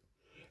worship.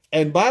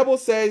 And Bible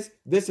says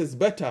this is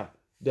better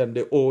than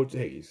the old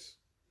days.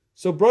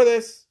 So,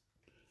 brothers,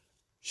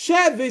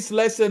 Share this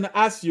lesson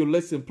as you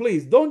listen.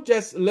 Please don't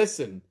just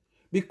listen,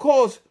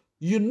 because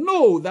you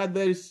know that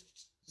there is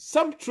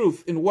some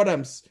truth in what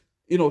I'm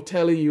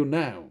telling you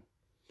now.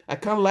 I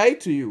can't lie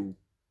to you.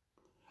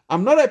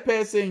 I'm not a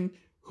person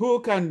who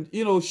can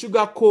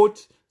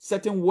sugarcoat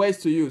certain words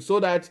to you so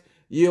that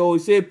you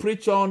say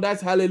preach on,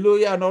 that's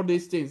hallelujah and all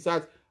these things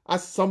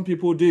as some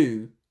people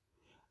do.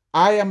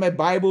 I am a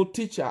Bible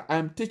teacher.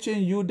 I'm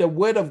teaching you the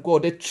word of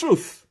God, the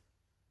truth,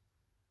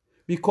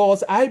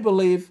 because I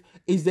believe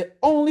it's the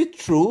only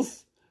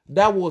truth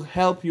that will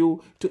help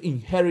you to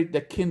inherit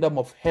the kingdom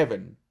of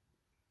heaven.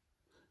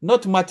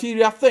 Not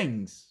material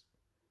things,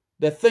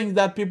 the things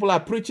that people are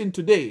preaching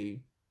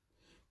today.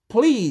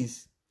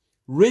 Please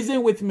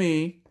reason with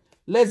me.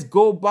 Let's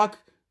go back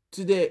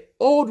to the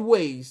old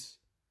ways.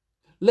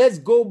 Let's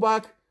go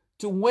back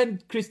to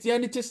when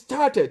Christianity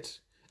started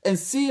and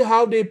see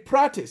how they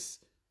practice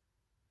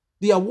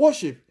their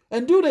worship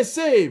and do the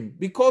same,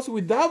 because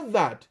without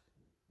that,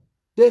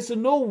 there's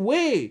no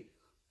way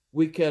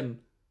we can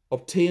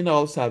obtain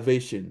our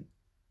salvation.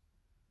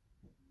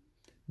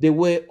 They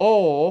were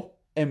all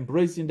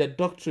embracing the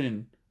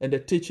doctrine and the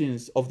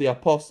teachings of the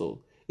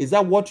apostle. Is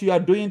that what you are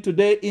doing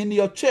today in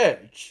your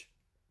church?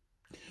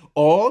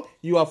 Or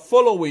you are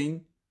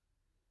following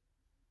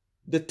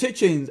the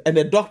teachings and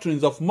the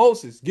doctrines of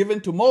Moses, given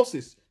to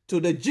Moses, to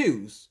the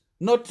Jews,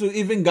 not to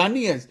even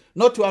Ghanaians,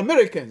 not to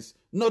Americans,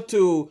 not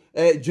to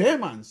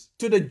Germans,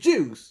 to the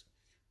Jews?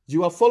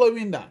 You are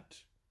following that.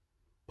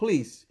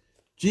 Please,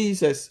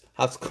 Jesus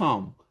has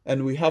come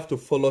and we have to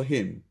follow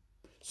him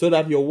so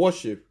that your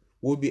worship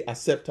will be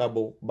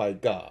acceptable by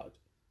God.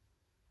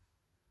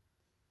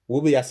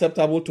 Will be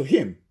acceptable to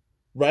him,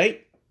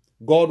 right?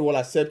 God will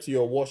accept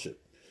your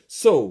worship.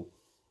 So,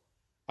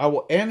 I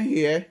will end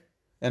here.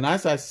 And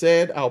as I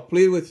said, I'll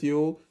plead with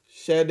you,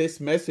 share this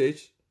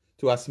message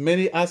to as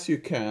many as you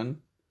can,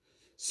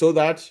 so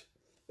that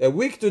a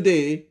week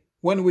today,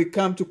 when we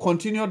come to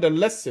continue the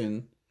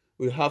lesson,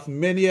 we have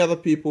many other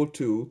people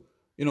too,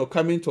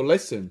 coming to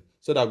listen,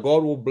 so that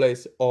God will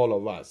bless all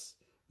of us.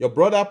 Your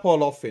brother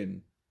Paul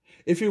Offin.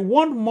 If you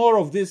want more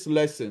of this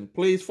lesson,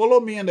 please follow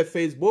me on the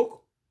Facebook,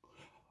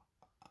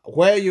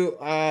 where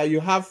you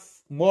have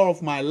more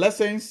of my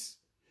lessons,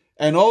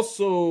 and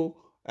also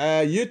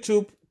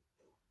YouTube.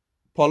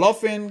 Paul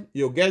Offin,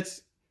 you'll get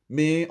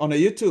me on a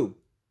YouTube.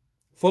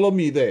 Follow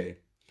me there.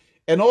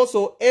 And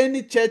also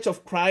any Church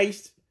of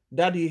Christ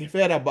that you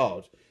heard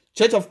about.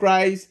 Church of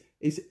Christ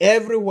is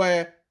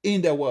everywhere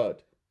in the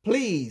world.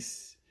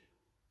 Please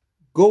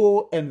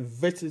go and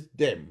visit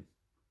them.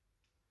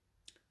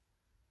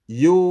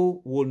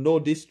 You will know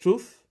this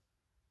truth,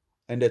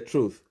 and the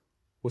truth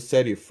will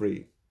set you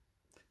free.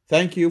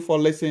 Thank you for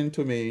listening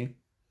to me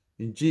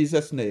in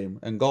Jesus' name,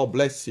 and God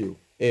bless you.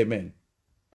 Amen.